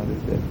started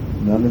that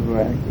none of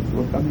our actors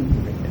were coming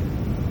here.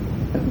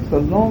 And it's a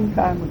long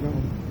time ago.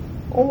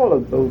 All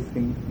of those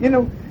things, you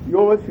know, you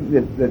always think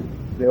that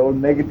they're all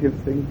negative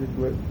things that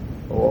work,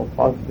 or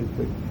positive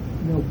things.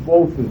 You know,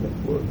 both of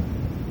them work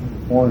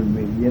on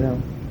me, you know.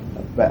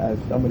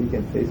 Somebody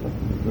can say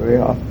something very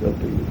hostile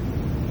to you,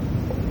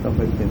 or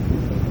somebody can say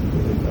something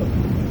very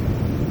lovely.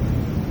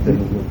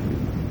 It'll work for you.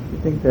 Do you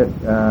think that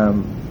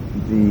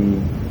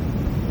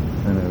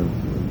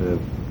the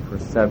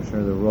perception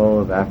or the role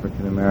of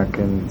African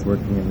Americans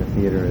working in the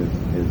theater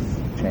is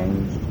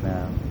changed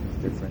now?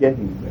 It's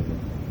getting better.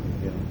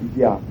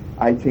 Yeah,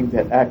 I think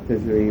that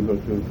actors are able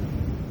to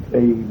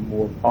play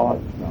more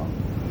parts now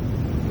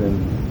than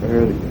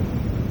earlier,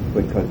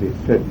 because there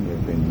certainly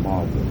have been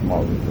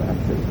marvelous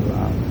actors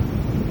around.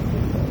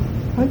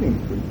 I think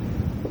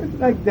it's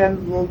like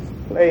Denzel's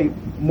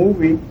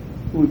movie,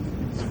 whose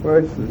its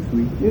first this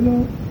week, you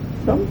know,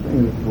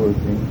 something is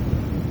working.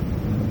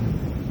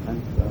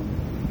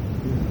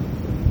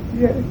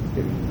 Yes.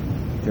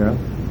 Gerald?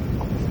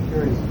 I'm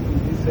curious,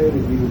 would you say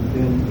that you've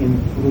been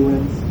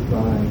influenced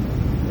by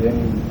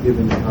any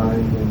given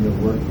time when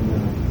you're working on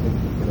a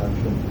particular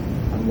production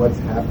on what's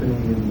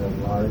happening in the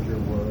larger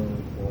world,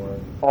 or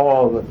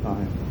All the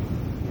time.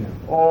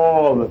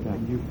 All the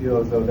time. you feel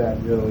as though that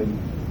really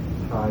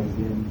ties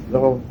in?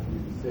 So,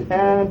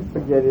 can't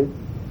forget it,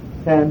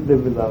 can't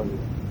live without it.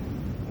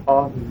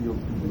 Part of your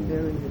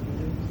community.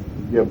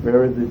 You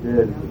bury the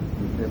dead.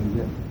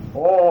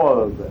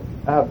 All of that,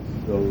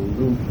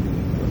 absolutely.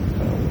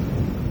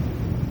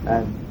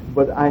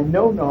 But I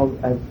know now,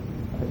 as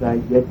I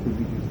get to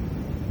these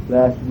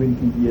last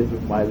winter years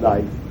of my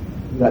life,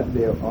 that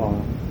there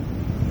are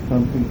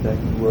some things I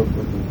can work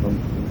with and some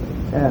things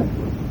I can't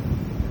work with.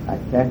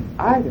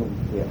 I don't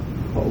care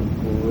how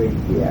great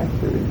the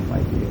actor is,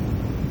 my dear.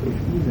 If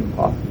he's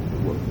impossible to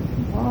work with,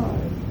 why?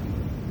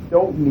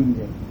 Don't need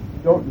him.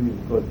 Don't need him,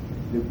 because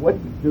what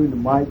he's doing to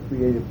my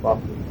creative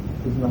process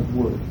is not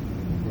worth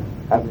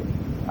having.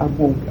 I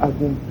won't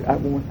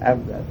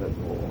have that at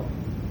all.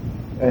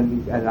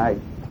 And I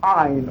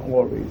pine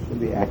always for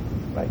the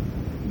actors like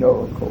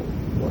Norco,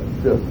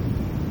 just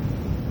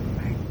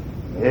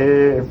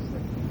everything.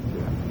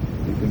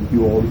 Because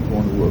you always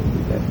want to work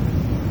with them.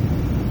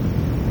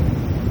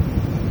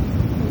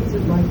 What was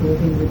it like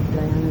living with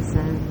Diana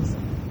Sands?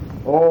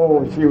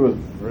 Oh, she was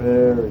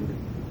very good.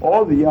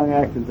 All the young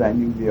actors I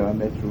knew there, I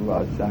met through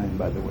Raj Shine,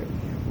 by the way.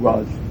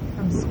 Raj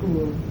From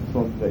school.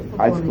 from the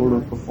high school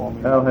of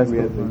performing. Oh, high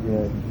school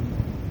Yes.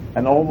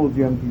 And all those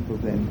young people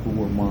then who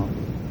were moms.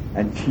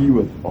 And she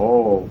was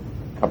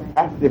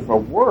capacity for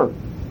work.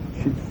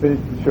 She'd finish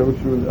the show.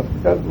 She was, I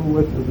forgot who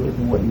was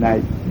working what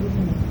night.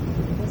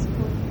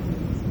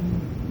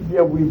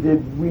 Yeah, we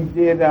did,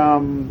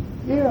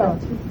 yeah.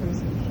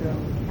 Two-person show,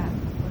 Cat.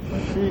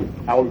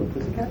 Alda.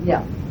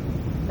 Yeah,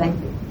 thank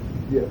you.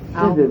 Yeah,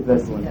 she did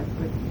that one.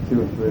 She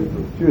was very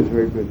good. She was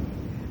very good.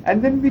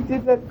 And then we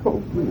did that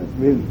Coke with us,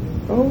 really.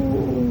 A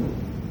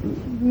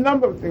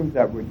number of things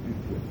that we did.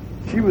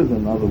 She was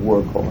another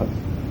workhorse.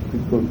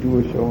 We'd go do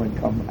a show and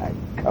come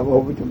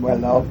over to my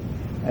house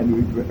and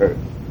we'd rehearse.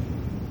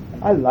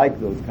 I like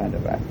those kind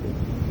of actors.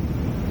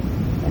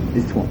 And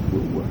this one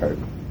will rehearse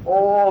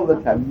all the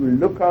time. You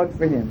look out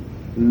for him.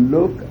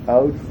 Look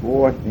out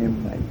for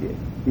him, my dear.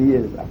 He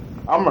is a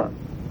comer.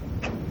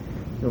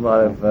 A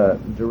lot of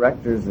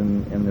directors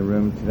in the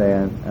room today,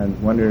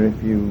 and wonder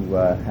if you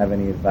have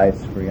any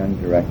advice for young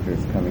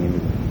directors coming into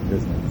the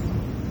business.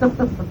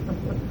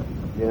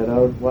 Get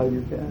out while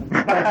you can.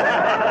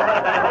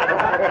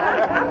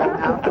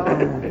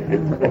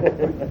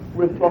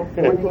 We'll talk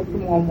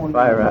tomorrow morning.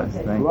 Fire us,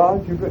 thank you.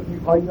 Raj,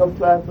 are you have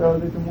class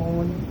early tomorrow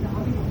morning?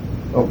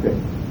 Okay.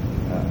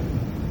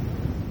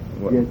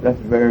 Yes,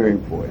 that's very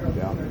important.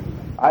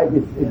 I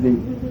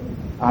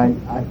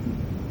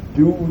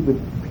do the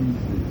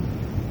pieces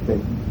that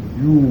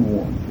you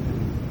want to do.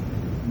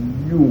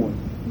 You want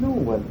to know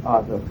what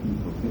other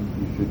people think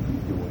you should be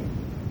doing,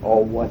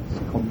 or what's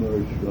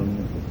commercial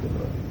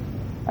necessarily.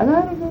 And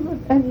I don't know that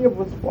any of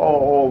us follow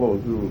all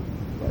those rules,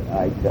 but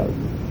I tell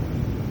you,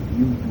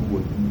 you do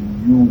what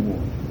you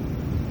want to do,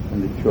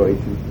 and the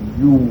choices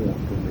you want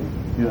to make,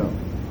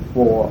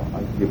 for a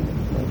given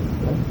place.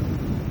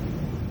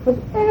 But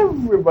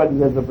everybody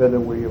has a better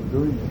way of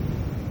doing it.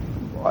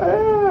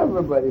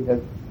 Everybody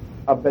has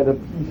a better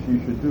piece you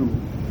should do,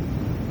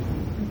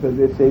 because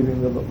they're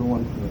saving the loved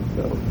ones for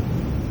themselves.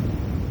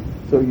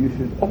 So you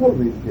should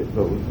always get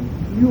those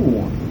you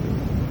want to do.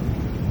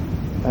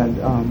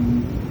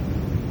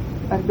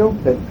 And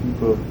don't let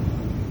people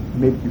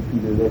make you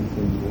feel less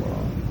than you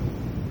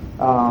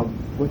are.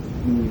 What's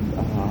his name?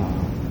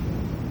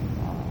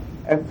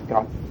 F.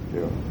 Scott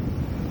Fitzgerald.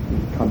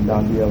 He'd come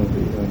down the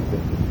elevator and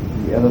said,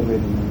 the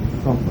elevator man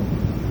something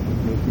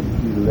makes you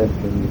feel less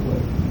than you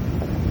were.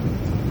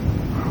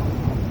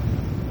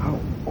 How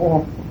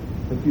awful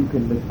that you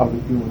can let other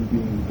human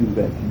beings do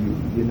that to you,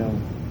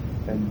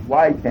 And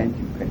why can't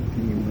you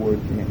continue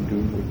working and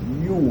doing what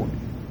you want?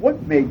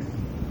 What makes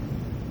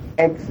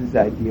X's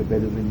idea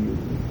better than you?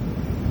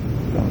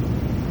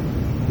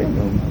 They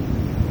don't know.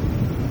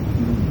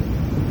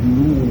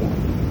 You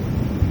want it.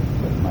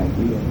 But my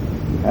dear,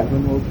 you have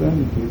an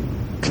alternative.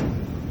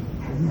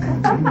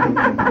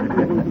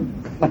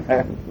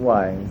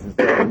 Why? Is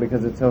it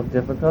because it's so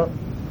difficult?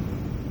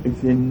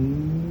 It's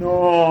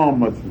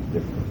enormously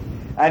difficult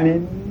and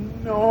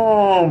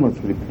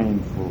enormously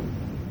painful,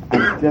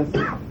 and just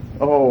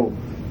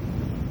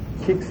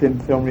kicks in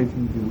so many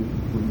things you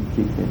wouldn't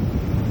kick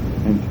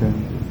in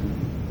terms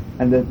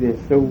of, and that there's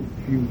so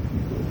few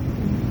people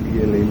who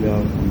really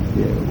love and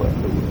care about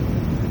the world.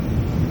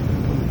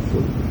 So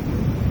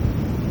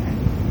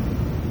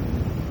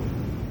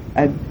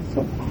and it's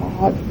so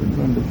hard to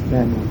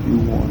understand what you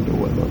want or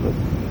what others,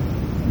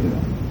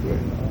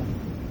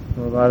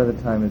 Well, a lot of the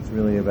time it's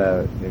really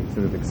about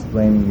sort of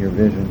explaining your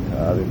vision to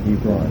other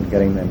people and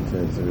getting them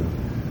to sort of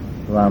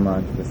glom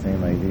onto the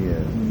same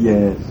ideas.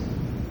 Yes.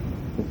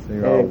 So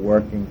you're all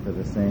working for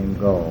the same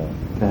goal.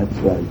 That's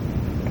right.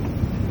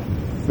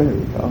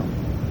 Very hard.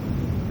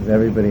 Because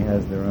everybody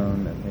has their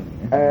own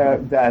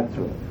opinion. That's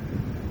right.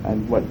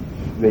 and what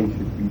they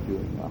should be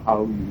doing, or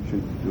how you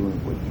should be doing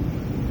what you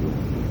should be doing.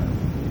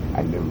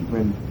 And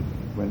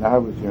when I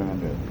was young,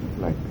 and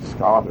like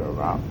Scotter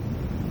around,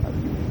 I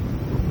used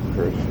to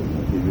curse him,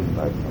 and he didn't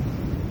like something.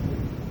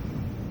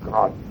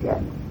 God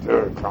damn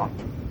dirt cunt.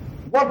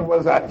 What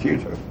was that you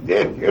just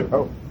did,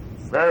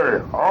 Very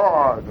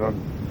hard.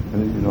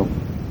 And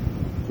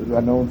so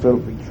that don't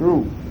self be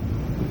true,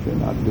 but you're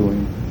not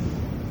doing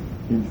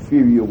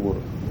inferior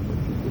work.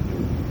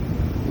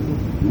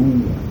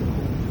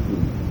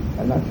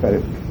 And I try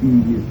to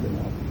please them.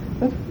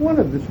 That's one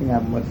of the things I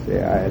must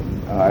say I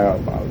admire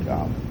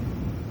about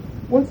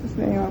what's his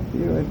name out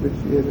here at the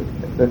theater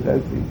that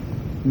has the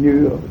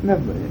New York?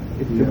 Never.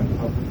 It's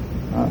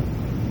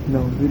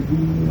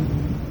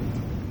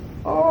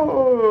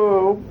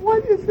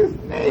what is his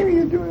name?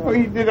 He's doing. Oh,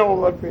 he did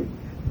all that.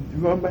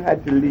 Remember,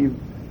 had to leave.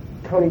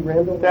 Tony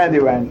Randall. Danny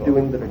Randall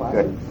doing the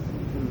classes.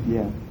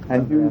 Yeah,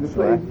 and doing the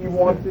plays he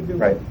wants to do.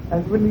 Right.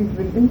 And when he's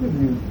been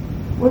interviewed,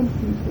 what does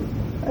he say?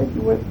 I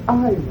do what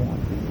I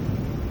want to do.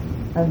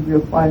 And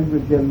we'll find we're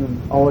getting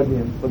an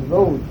audience for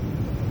those.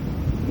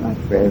 Not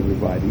for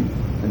everybody.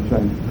 And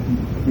trying to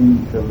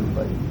please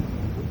everybody.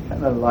 What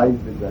kind of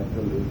life is that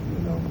to live,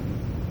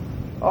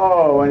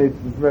 Oh, and it's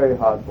very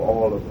hard for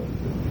all of us.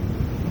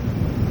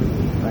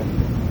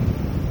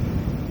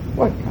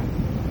 What kind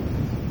of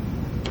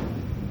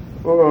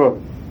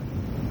life?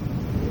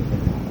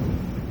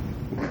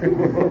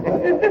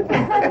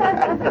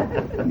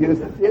 You're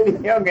still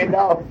young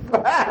enough.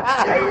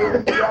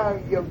 You're young,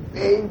 you're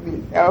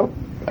baby.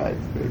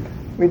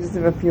 We just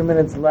have a few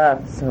minutes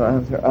left, so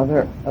are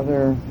there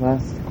other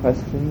last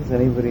questions?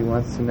 Anybody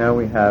wants to know?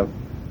 We have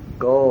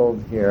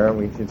gold here.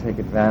 We should take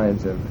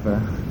advantage of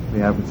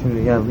the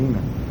opportunity. Yeah,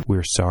 Lena.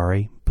 We're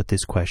sorry, but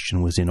this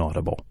question was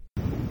inaudible.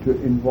 To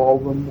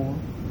involve them more?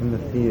 In the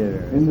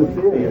theater. In the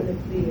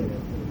theater.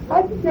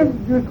 I think you have to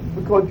do it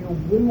because you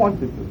want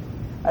to do it.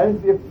 And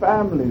if your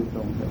families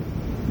don't have it,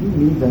 you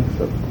need that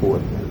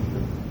support.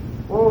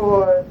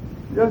 Or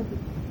just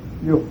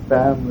your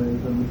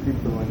families and the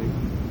people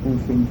who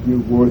think you're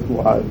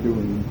worthwhile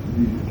doing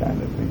these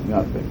kind of things.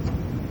 Nothing.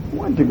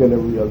 Why don't you get a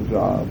real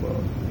job? Or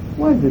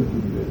why don't you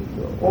do this?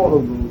 Or all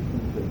of those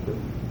things that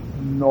just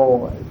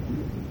gnaw at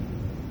you.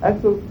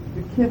 And so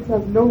the kids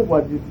have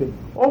nobody to say,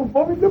 oh,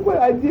 Bobby, look what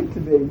I did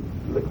today.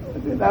 Look what I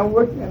did. I'm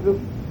working and just,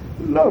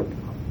 look.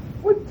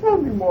 Well, tell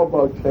me more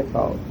about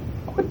Chekhov.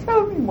 Or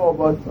tell me more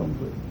about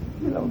something.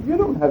 You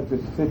don't have to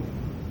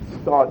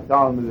start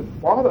down at the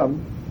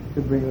bottom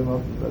to bring them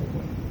up to that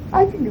point.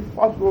 I think it's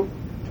possible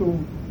to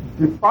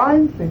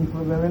define things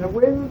for them in a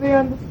way that they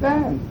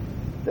understand,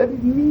 that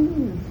it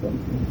means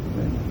something to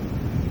them.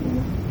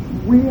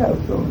 We have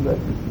some of that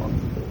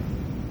responsibility.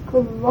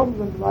 Because a lot of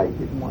them like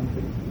it one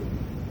thing.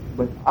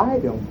 But I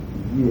don't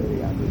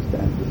really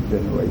understand this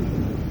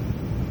generation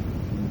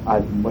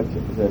as much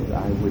as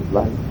I would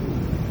like to.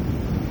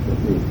 But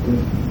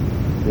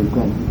they've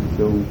gone to be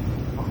so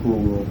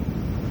cruel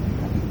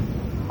and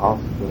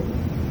hostile.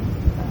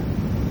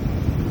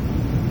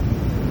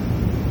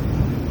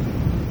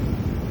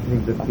 I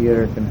think the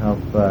theater can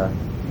help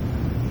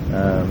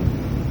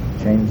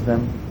change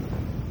them?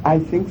 I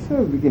think so.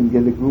 We can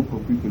get a group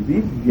of people.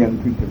 These young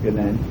people can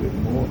answer it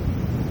more.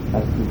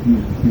 As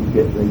you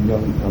get the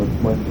young,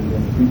 bunch of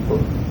young people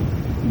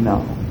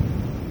now.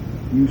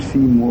 You see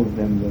more of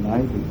them than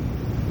I do.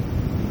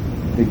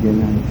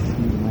 Again, I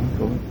see my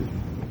God.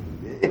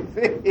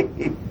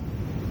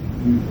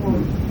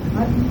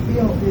 How do you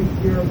feel that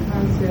your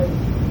concept,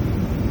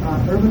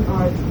 urban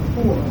arts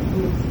core,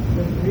 which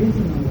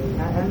originally,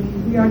 I mean,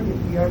 we are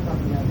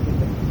talking about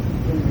different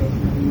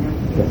generations. I mean,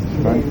 that's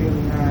they right.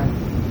 really are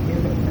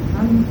different. But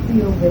how do you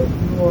feel that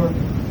your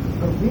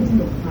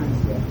original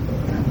concept for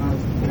urban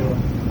arts core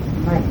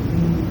might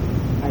be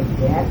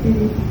adapted,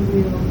 if you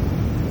will,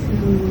 to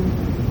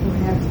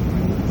perhaps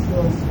reach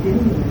or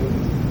stimulate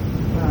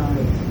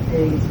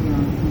today's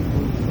young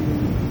people to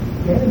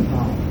get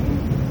involved in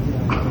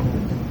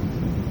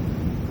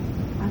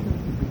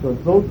because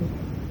those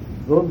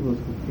of us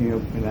who came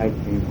up when I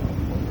came up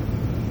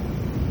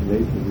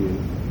later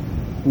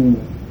who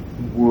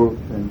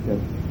worked and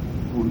just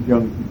who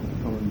young people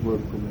come and work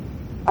with them.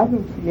 I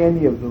don't see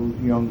any of those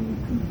young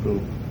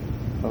people,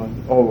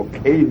 or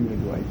occasionally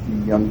do I see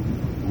young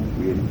people who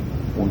really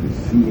want to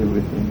see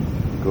everything,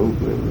 go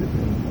to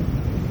everything,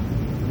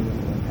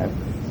 and have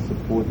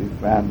supportive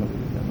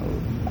families and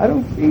all. I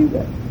don't see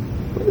that.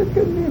 But there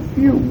can be a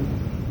few.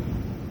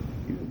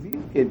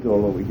 These kids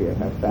all over here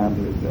have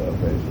families that are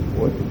very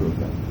supportive of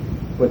them,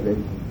 but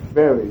there's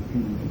very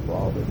few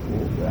involved in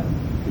programs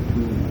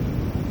between them.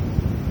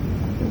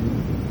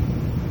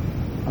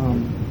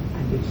 And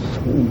they're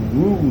so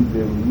rude.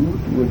 They're rude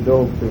to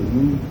adults. They're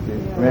rude to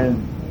their friends.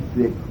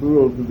 They're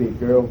cruel to their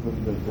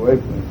girlfriends and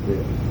boyfriends.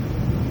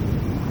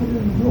 I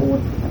don't know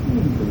what's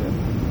happening to them.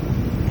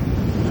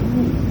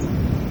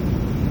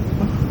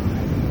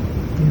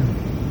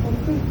 I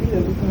think we're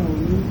going to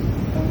lose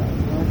a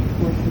large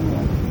portion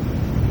of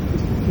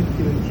this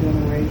particular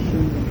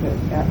generation because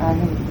I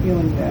have a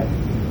feeling that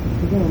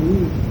we're going to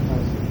lose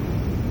us.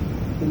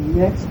 the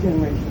next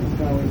generation is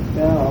going to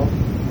rebel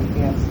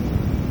against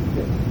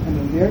it. I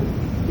mean, they're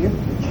the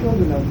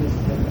children of this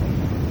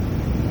generation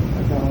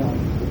are going to want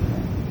to do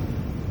that.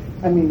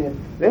 I mean,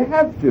 they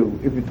have to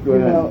if it's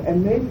going to.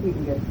 And maybe we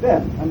can get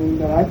them. I mean,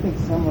 but I think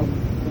some of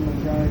the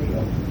majority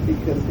of,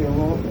 because they're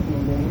all, I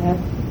mean, they have,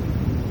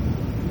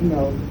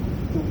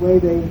 the way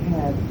they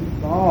have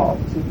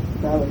evolved to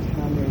by the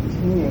time they're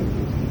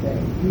teenagers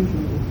today,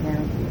 usually the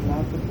parents are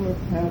not the poor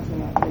parents are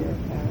not their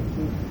parents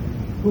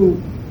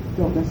who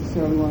don't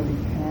necessarily want to be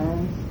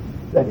parents.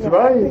 That's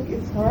right. I think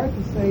it's hard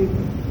to say,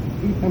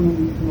 I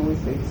mean, you can always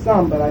say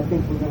some, but I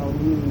think we're going to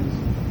lose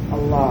a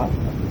lot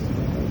of this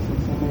generation,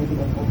 so maybe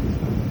the hope is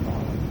going to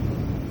follow.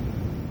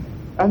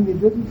 And it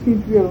doesn't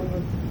seem to be a lot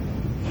of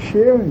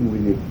sharing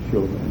with your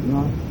children,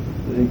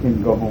 so they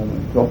can go home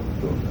and talk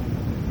to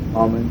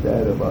mom and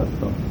dad about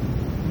something.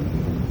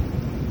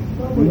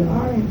 Well, we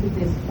are into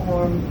this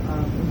form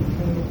of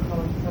entertainment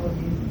called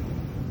television.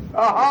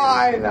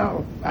 I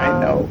know.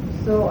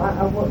 So I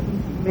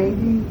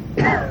maybe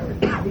the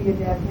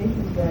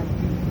adaptations that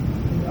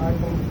the art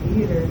home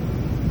theater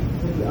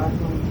with the art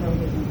home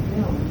television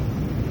film,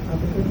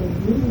 because they're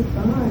really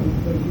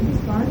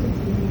fun to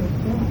see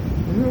yourself.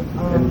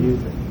 And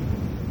music.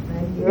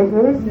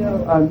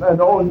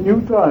 And all new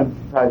time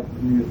type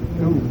of music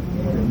too.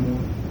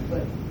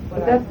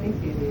 But I think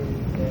it is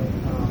that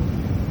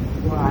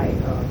why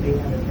they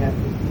have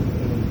adapted to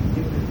a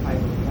different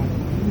type of form of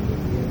music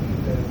is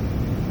because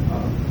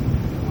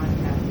one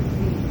has to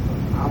see from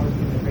our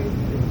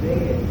generation to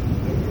theirs,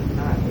 it is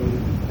not a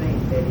thing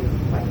that is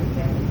like a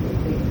natural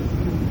thing to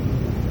see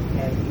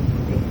as you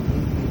think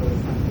music or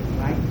something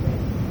like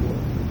that, or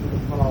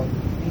involved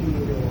in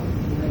theater or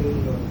play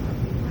or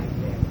something like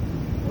that,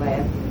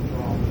 laughing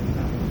involved or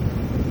something.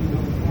 But you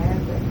don't have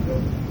that, so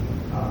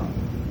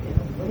in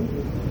a way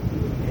it's going to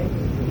be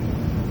negative.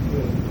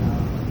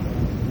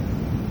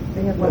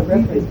 They have what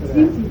we've been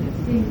teaching and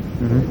see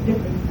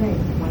different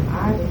things. When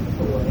I was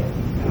taught as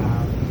a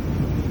child,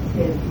 you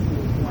tend to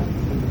want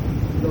to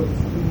go to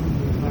school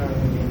and learn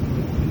and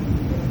teach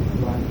and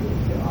watch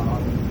it,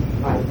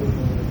 like this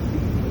and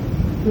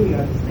you really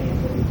understand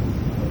what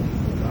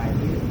the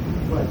idea is.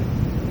 But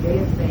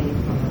they are saying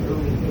from an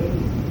early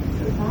age,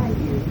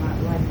 society is not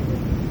like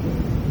this.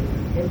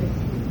 It's a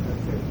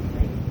certain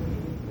thing. When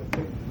it is a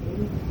certain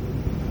age,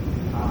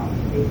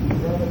 they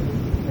develop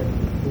because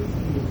this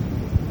is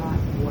not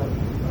what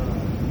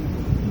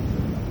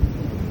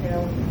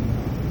tell them.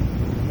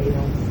 They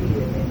don't see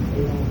it and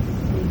they don't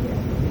see that.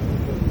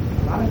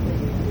 A lot of things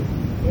is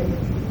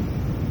imagery.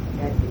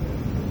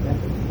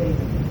 That's a thing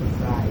in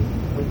society.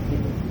 What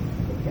imagery?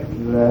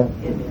 Everything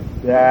image.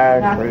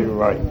 Exactly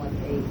right.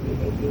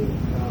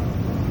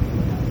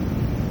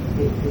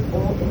 It's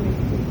all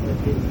imagery, but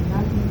it's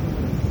nothing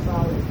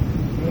solid.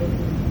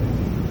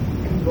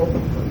 And go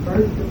from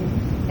commercial,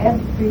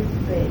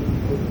 everything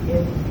is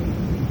imagery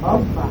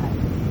of body.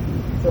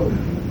 So you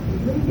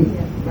really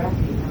can't wrap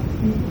it up.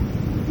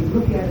 You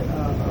look at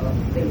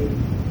say a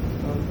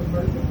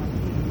commercial on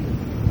TV.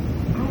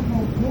 I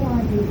have no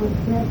idea what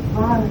that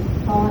violence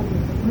thought in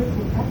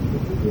commercial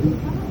activity is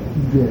about.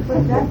 Yes.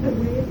 But that's the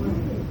way it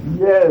is.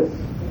 Yes.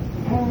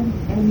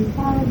 And you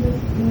find this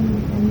in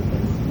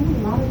school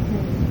a lot of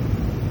things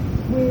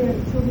where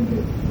children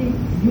just teach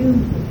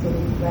music so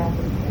they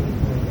graphic things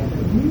like that.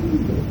 The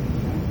music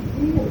and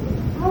theater,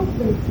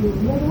 outlet to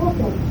let off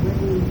that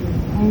rage and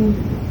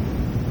anger.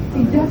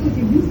 See, that's what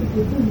you used to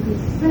do. You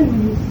could sing.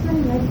 When you sing,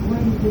 that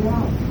brings it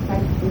out.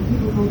 Like when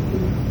people go to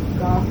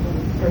gospel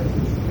and church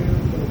and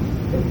spiritual,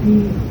 the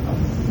need of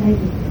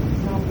singing and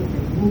jumping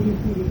and moving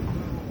through the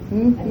aisle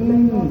and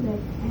letting off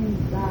that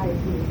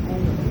anxiety and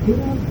anger. They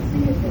don't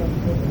see it that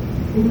way.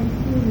 They don't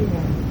see it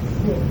as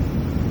sick.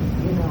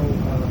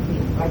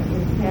 Like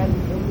in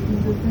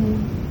tangibilities of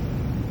things,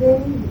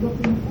 they're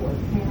looking for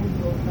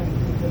tangible things.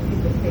 Because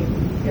people say, you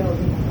tell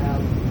them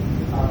about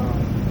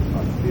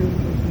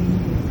spiritual being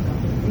and stuff.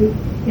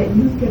 Can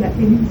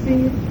you see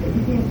it? If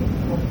you can't,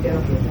 don't tell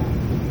me about it.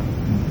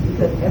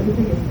 Because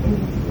everything is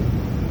innocent.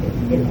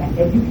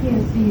 If you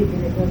can't see it,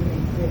 then it doesn't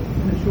exist.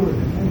 I'm sure it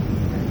is.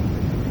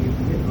 You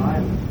can get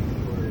violence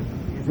for it.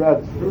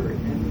 That's true. And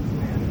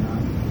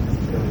not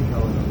necessarily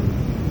tell another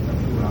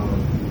 2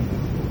 hours.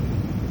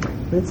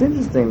 But it's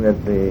interesting that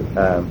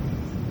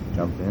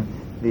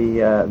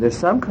there's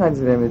some kinds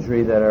of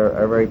imagery that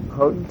are very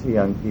potent to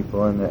young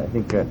people, and I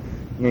think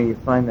you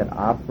find that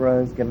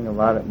opera is getting a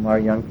lot more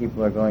young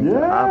people are going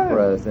to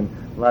operas, and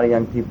a lot of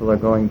young people are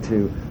going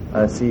to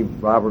see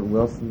Robert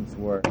Wilson's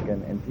work,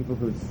 and people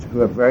who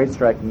have very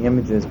striking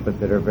images, but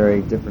that are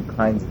very different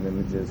kinds of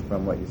images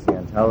from what you see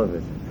on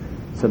television.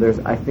 So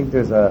I think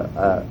there's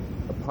a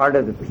part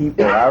of the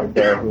people out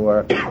there who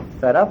are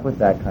fed up with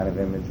that kind of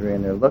imagery,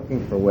 and they're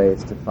looking for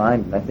ways to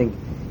find it. And I think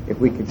if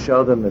we could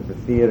show them that the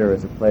theater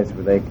is a place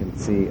where they can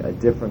see a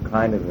different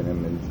kind of an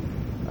image,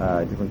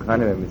 different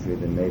kind of imagery,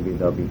 then maybe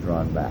they'll be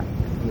drawn back.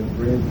 And it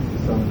brings to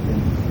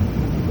something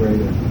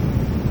greater.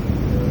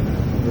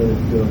 I really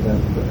feel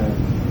that's perhaps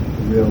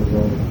the real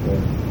role of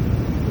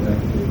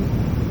directing in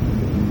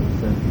the 20th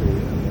century,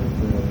 and that's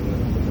really what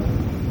it's about.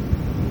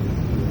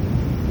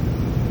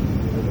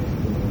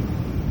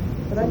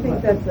 But I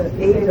think that's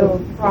an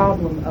age-old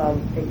problem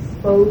of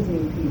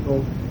exposing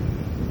people.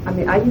 I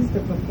mean, I used to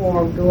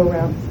go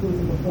around schools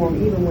and perform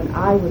even when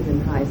I was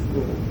in high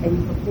school. And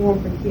you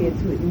perform for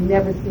kids who had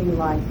never seen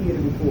live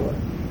theater before.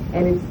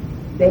 And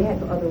they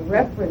had no other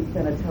reference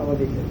than a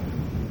television.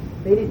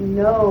 They didn't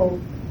know.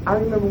 I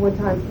remember one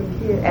time some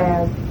kid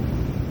asked,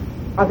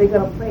 are they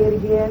going to play it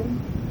again?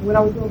 When I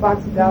was doing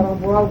boxing down on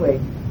Broadway,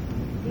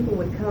 people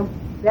would come.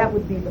 That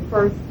would be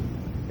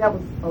that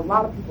was a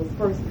lot of people's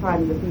first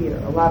time in the theater,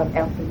 a lot of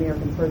African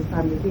Americans' first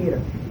time in the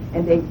theater.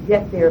 And they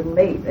get there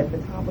late at the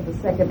top of the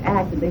second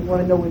act, and they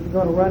want to know when it's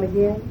going to run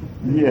again.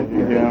 Yeah.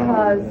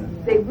 Because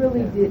they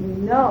really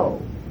didn't know.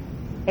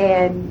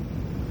 And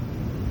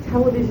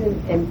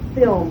television and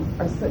film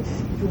are such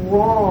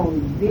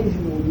strong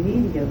visual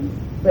mediums,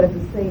 but at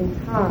the same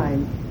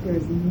time,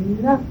 there's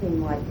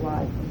nothing like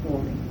live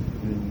performing.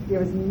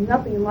 There's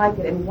nothing like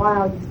it. And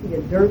while you see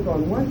a dearth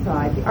on one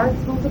side, the art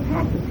schools are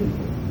packed with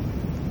people.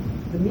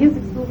 The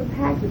music schools are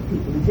packed with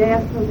people. The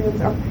jazz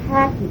programs are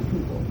packed with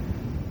people.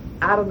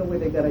 I don't know where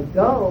they're going to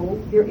go.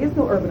 There is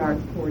no urban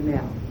arts corps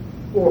now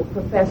for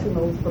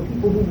professionals, for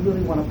people who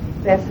really want a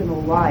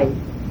professional life.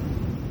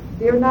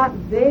 They're not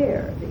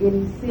there. The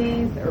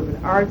NECs, the urban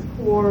arts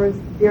corps,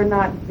 they're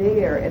not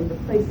there. And the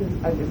places,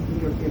 I guess,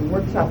 in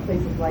workshop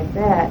places like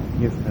that,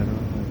 New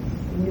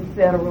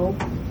Federal,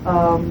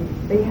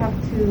 they have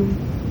to.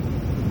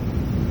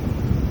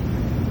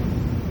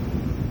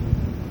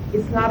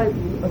 It's not a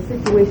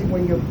situation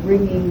where you're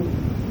bringing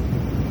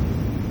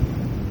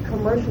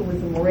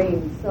commercialism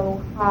reigns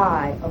so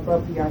high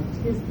above the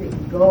artistic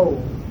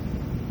goals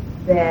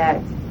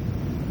that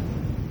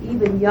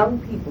even young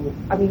people,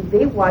 I mean,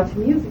 they watch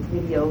music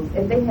videos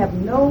and they have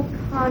no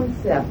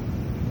concept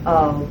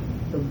of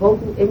the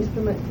vocal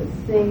instrument to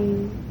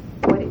sing,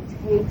 what it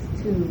takes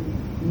to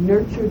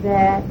nurture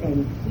that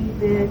and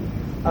keep it.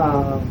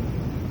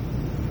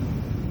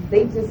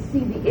 They just see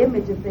the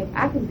image and think,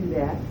 I can do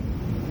that.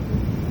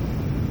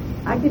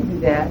 I can do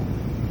that.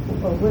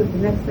 Well, what is the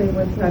next thing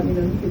one time, you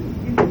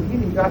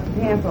can drop your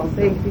pants on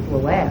stage, people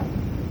will laugh.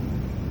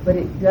 But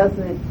it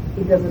doesn't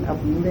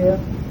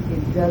uplift,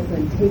 it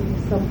doesn't take you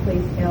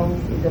someplace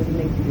else, it doesn't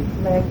make you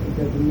reflect, it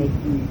doesn't make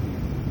you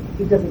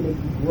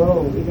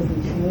grow, it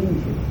doesn't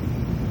change you.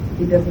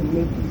 It doesn't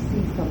make you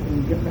see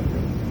something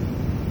differently.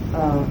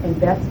 And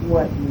that's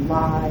what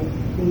live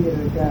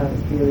theater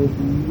does. There is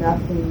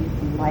nothing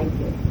like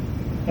it.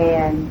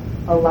 And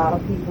a lot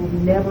of people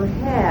never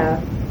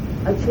have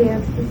a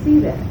chance to see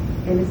that.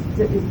 And it's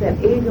that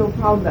age-old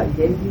problem about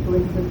getting people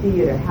into the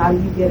theater. How do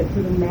you get it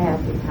to the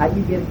masses? How do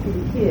you get it to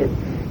the kids?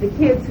 The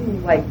kids who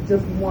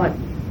just want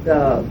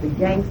the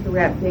gangster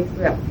rap, they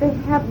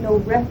have no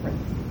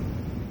reference.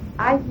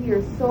 I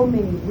hear so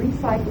many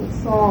recycled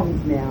songs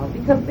now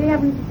because they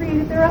haven't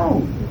created their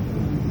own.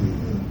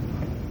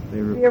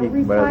 They're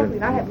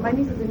recycling. I have my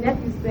nieces and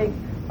nephews think,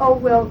 oh,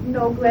 well,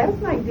 no, Gladys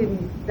Knight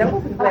that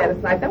wasn't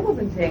Gladys Knight, that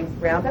wasn't James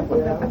Brown, that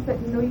wasn't, I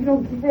said, no, you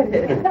don't get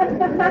it.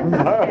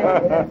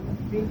 And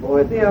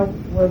before them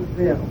was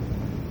them.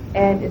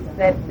 And it's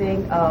that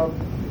thing of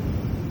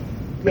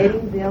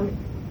getting them,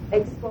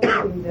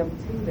 exposing them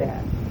to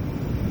that.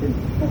 Can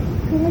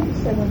I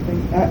just say one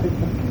thing? A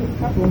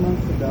couple of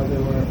months ago,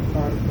 there were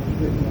articles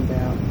written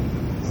about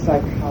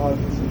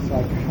psychologists and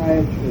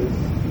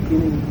psychiatrists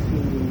beginning to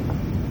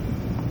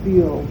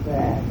feel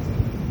that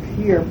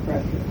peer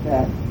pressure,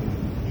 that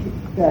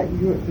a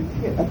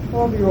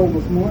 12-year-old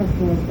was more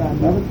influenced by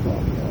another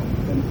 12-year-old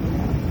than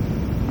perhaps.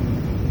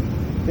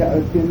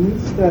 The new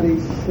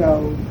studies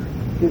show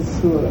this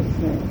sort of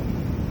thing,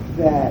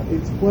 that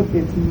it's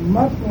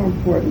much more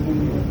important when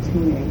you're a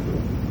teenager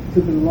to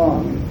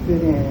belong and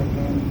fit in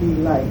and be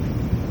like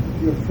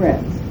your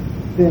friends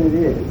than it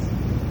is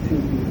to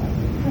be like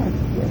your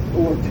parents did,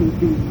 or to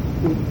do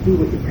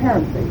what your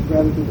parents say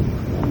rather than what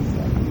your friends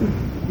say.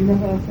 You know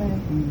what I'm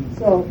saying? Mm-hmm.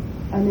 So,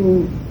 I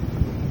mean,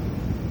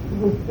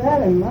 with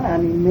that in mind, I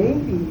mean,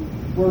 maybe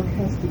work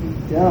has to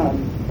be done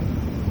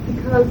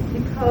because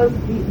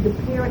the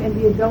parent and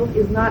the adult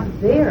is not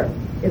there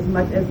as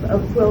much as a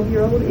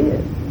 12-year-old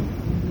is.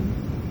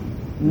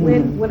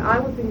 Mm-hmm. When I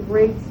was in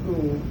grade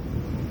school,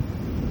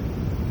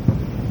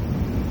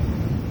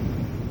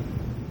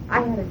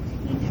 I had a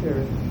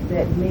teacher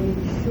that made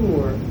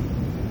sure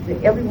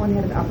that everyone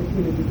had an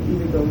opportunity to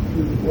either go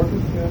to the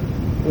orchestra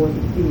or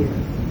the theater,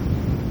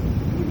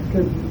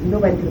 because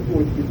nobody could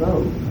afford to do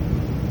both.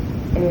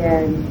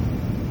 And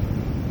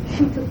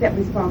she took that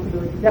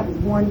responsibility. That was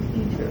one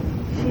teacher.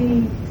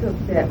 She took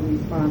that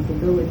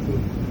responsibility.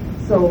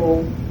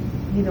 So,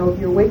 if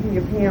you're away from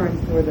your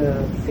parents for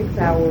the 6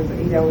 hours or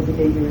 8 hours a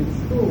day you're in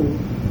school,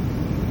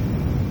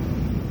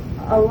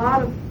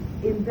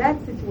 in that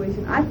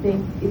situation, I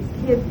think it's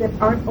kids that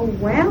aren't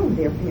around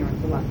their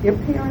parents a lot. Their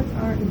parents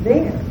aren't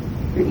there.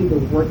 They're either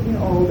working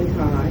all the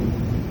time,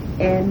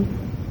 and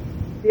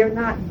they're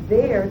not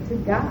there to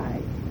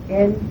guide.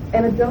 And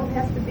an adult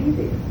has to be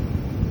there.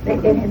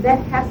 And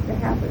that has to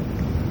happen.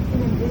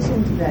 In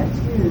addition to that,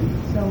 too,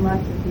 so much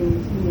of being a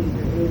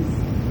teenager is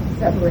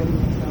separating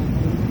yourself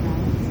from your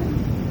parents and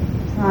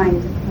trying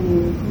to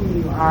claim who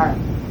you are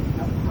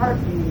part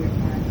being your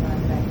parents are,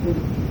 but I think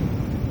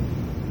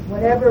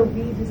whatever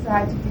we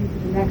decide to do for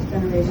the next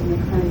generation, the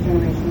current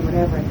generation,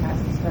 whatever, it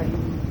has to start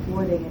even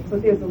before they get to.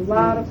 But there's a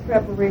lot of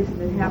preparation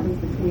that happens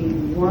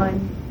between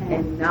 1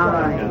 and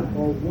 9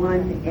 or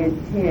 1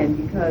 and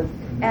 10 because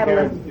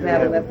adolescence is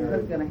adolescence.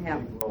 What's going to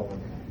happen?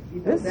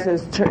 This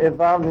has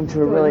evolved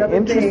into a really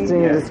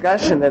interesting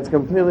discussion that's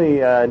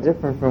completely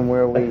different from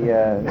where we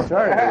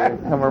started.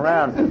 We've come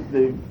around,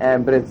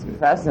 but it's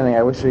fascinating.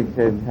 I wish we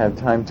could have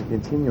time to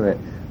continue it.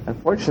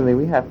 Unfortunately,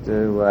 we have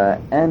to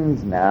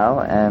end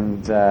now,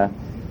 and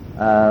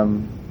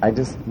I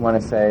just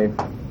want to say,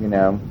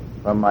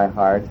 from my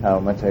heart, how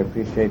much I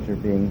appreciate your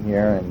being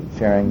here and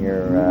sharing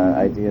your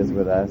ideas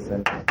with us.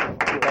 And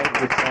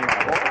thank you so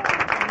much.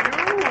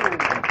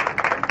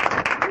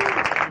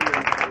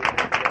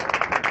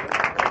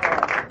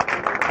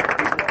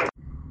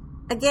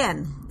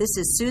 Again, this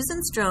is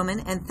Susan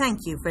Stroman, and thank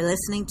you for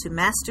listening to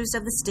Masters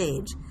of the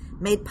Stage,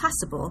 made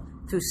possible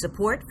through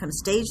support from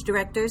Stage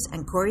Directors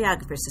and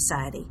Choreographers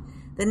Society,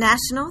 the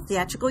National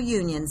Theatrical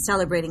Union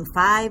celebrating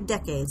 5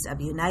 decades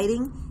of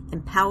uniting,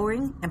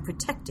 empowering, and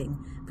protecting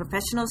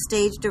professional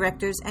stage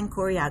directors and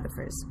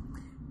choreographers.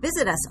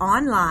 Visit us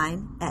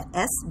online at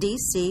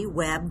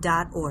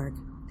sdcweb.org.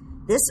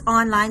 This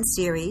online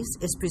series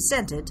is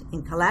presented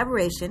in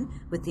collaboration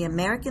with the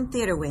American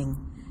Theater Wing,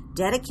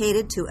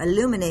 dedicated to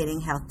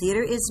illuminating how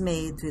theater is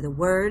made through the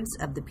words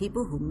of the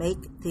people who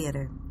make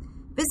theater.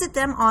 Visit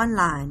them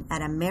online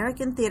at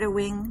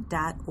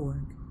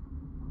americantheaterwing.org.